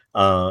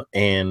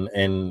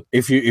 And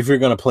if you're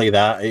gonna play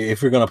that,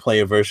 if you're gonna play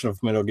a version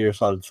of Metal Gear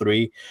Solid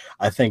 3,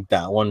 I think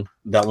that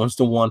one's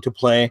the one to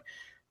play,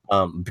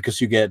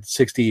 because you get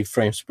 60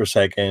 frames per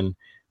second,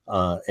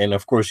 and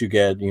of course you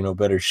get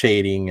better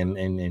shading,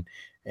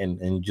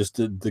 and just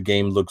the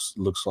game looks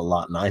a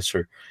lot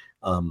nicer.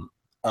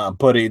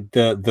 But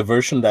the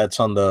version that's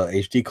on the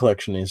HD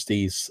collection is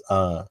these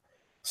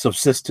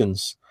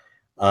subsistence,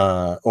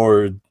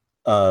 or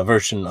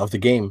version of the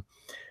game,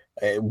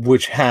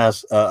 which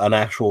has an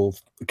actual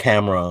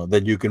camera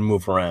that you can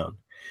move around.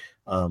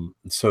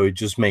 So it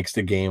just makes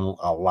the game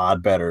a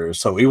lot better.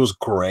 So it was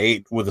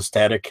great with a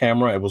static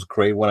camera. It was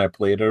great when I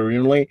played it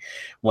originally.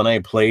 When I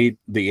played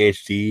the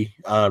HD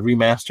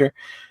remaster,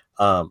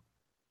 um,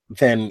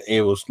 then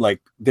it was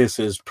like, this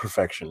is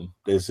perfection.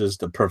 This is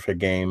the perfect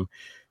game.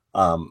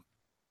 Um,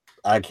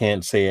 I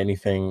can't say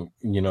anything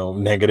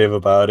negative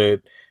about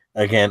it.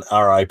 Again,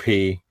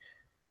 RIP,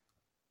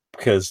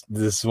 because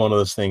this is one of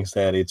those things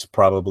that it's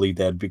probably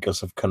dead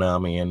because of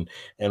Konami,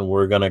 and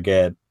we're gonna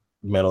get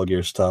Metal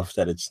Gear stuff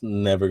that it's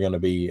never gonna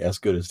be as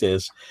good as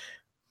this.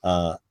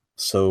 Uh,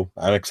 so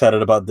I'm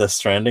excited about Death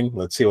Stranding.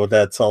 Let's see what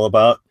that's all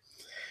about.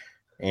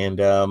 And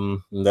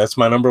that's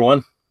my number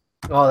one.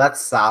 Oh,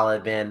 that's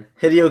solid, man.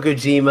 Hideo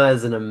Kojima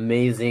is an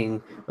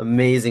amazing,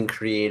 amazing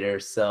creator.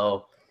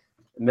 So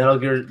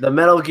The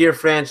Metal Gear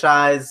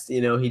franchise,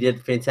 you know, he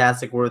did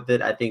fantastic work with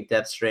it. I think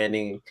Death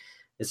Stranding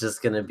is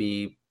just gonna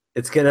be,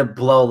 it's gonna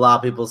blow a lot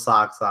of people's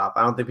socks off.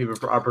 I don't think people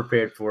are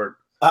prepared for it.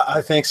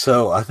 I think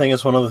so. I think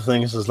it's one of the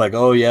things is like,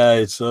 oh yeah,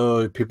 it's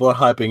people are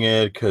hyping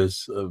it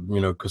because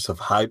because of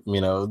hype.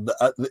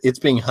 It's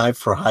being hyped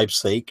for hype's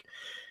sake.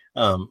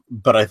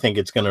 But I think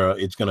it's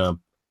gonna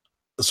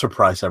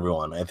surprise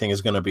everyone. I think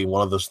it's gonna be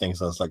one of those things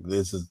that's like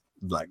this is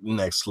like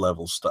next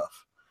level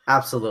stuff.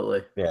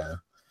 Absolutely. Yeah,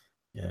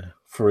 yeah,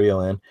 for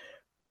real, man.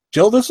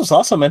 Joe, this was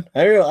awesome, man.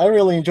 I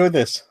really enjoyed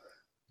this.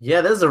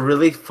 Yeah, this is a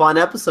really fun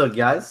episode,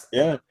 guys.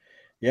 Yeah,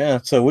 yeah.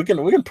 So we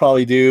can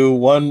probably do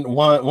one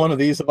of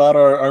these about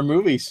our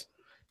movies.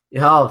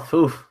 Oh,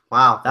 oof,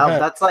 wow.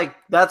 Yeah,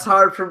 That's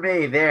hard for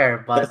me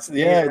there, but that's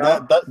you yeah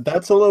know,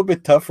 that's a little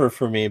bit tougher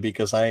for me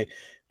because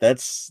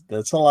that's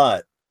a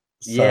lot.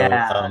 So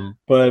yeah.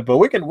 but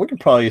we can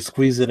probably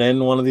squeeze it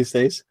in one of these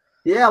days.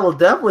 Yeah, we'll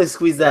definitely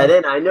squeeze that Yeah.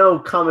 in. I know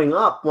coming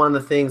up, one of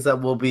the things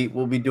that we'll be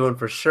doing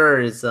for sure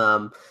is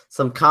some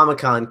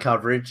Comic-Con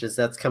coverage, as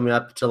that's coming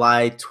up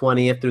July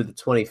 20th through the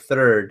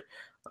 23rd.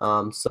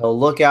 So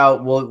look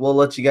out. We'll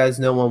let you guys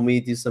know when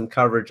we do some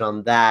coverage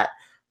on that.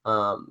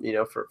 You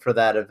know, for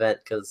that event,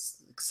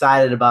 because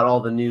excited about all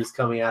the news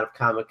coming out of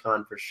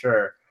Comic-Con for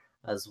sure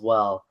as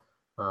well.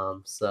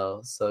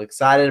 So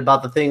excited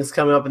about the things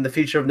coming up in the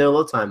future of No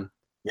Load Time.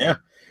 Yeah,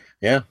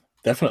 yeah,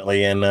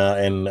 definitely. And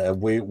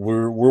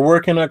we're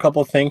working on a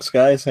couple of things,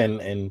 guys,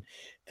 and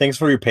thanks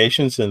for your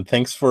patience and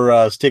thanks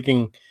for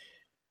sticking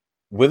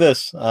with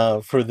us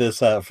for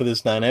this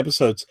 9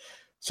 episodes.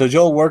 So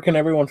Joel, where can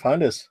everyone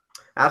find us?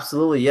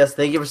 Absolutely. Yes.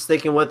 Thank you for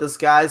sticking with us,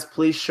 guys.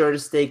 Please sure to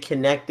stay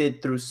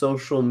connected through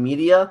social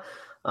media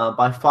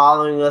by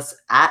following us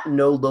at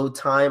No Load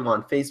Time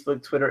on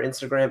Facebook, Twitter,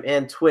 Instagram,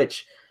 and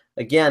Twitch.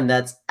 Again,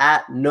 that's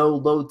at No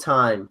Load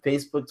Time.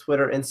 Facebook,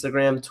 Twitter,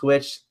 Instagram,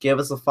 Twitch. Give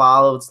us a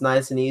follow. It's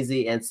nice and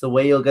easy. And it's the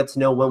way you'll get to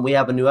know when we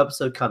have a new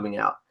episode coming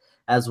out.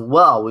 As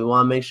well, we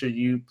want to make sure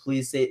you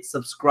please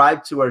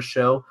subscribe to our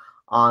show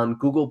on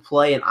Google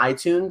Play and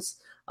iTunes.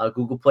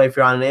 Google Play if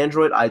you're on an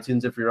Android,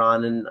 iTunes if you're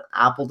on an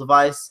Apple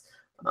device.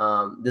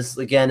 This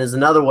again is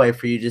another way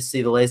for you to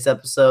see the latest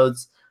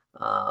episodes.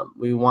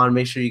 We want to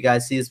make sure you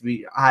guys see us.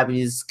 We have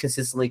these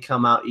consistently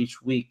come out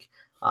each week.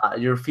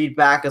 Your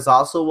feedback is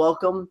also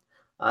welcome.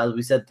 As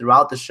we said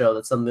throughout the show,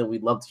 that's something that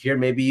we'd love to hear.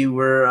 Maybe you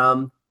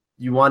were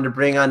you wanted to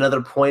bring on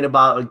another point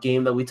about a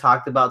game that we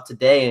talked about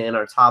today in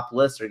our top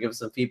list, or give us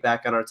some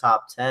feedback on our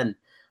top 10.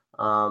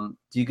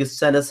 You can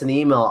send us an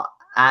email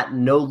at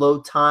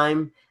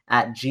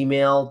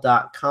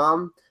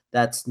noloadtime@gmail.com.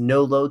 That's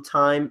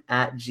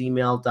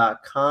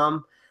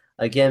noloadtime@gmail.com.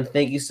 Again,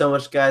 thank you so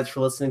much, guys,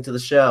 for listening to the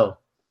show.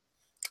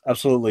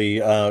 Absolutely,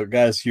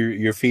 guys.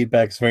 Your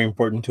feedback is very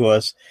important to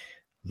us.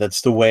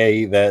 That's the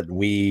way that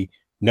we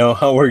know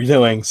how we're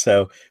doing.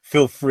 So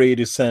feel free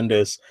to send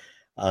us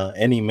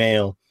any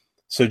mail.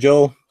 So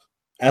Joel,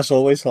 as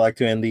always, I like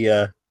to end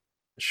the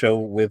show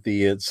with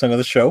the song of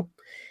the show,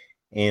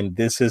 and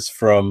this is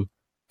from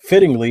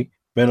fittingly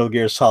Metal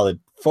Gear Solid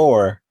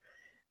 4,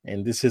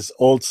 and this is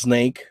Old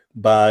Snake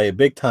by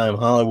Big Time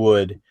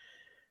Hollywood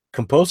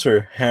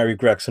composer Harry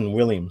Gregson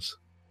Williams.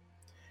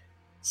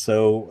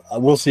 So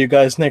we'll see you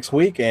guys next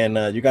week, and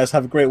you guys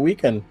have a great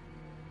weekend.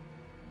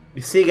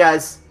 See you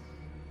guys.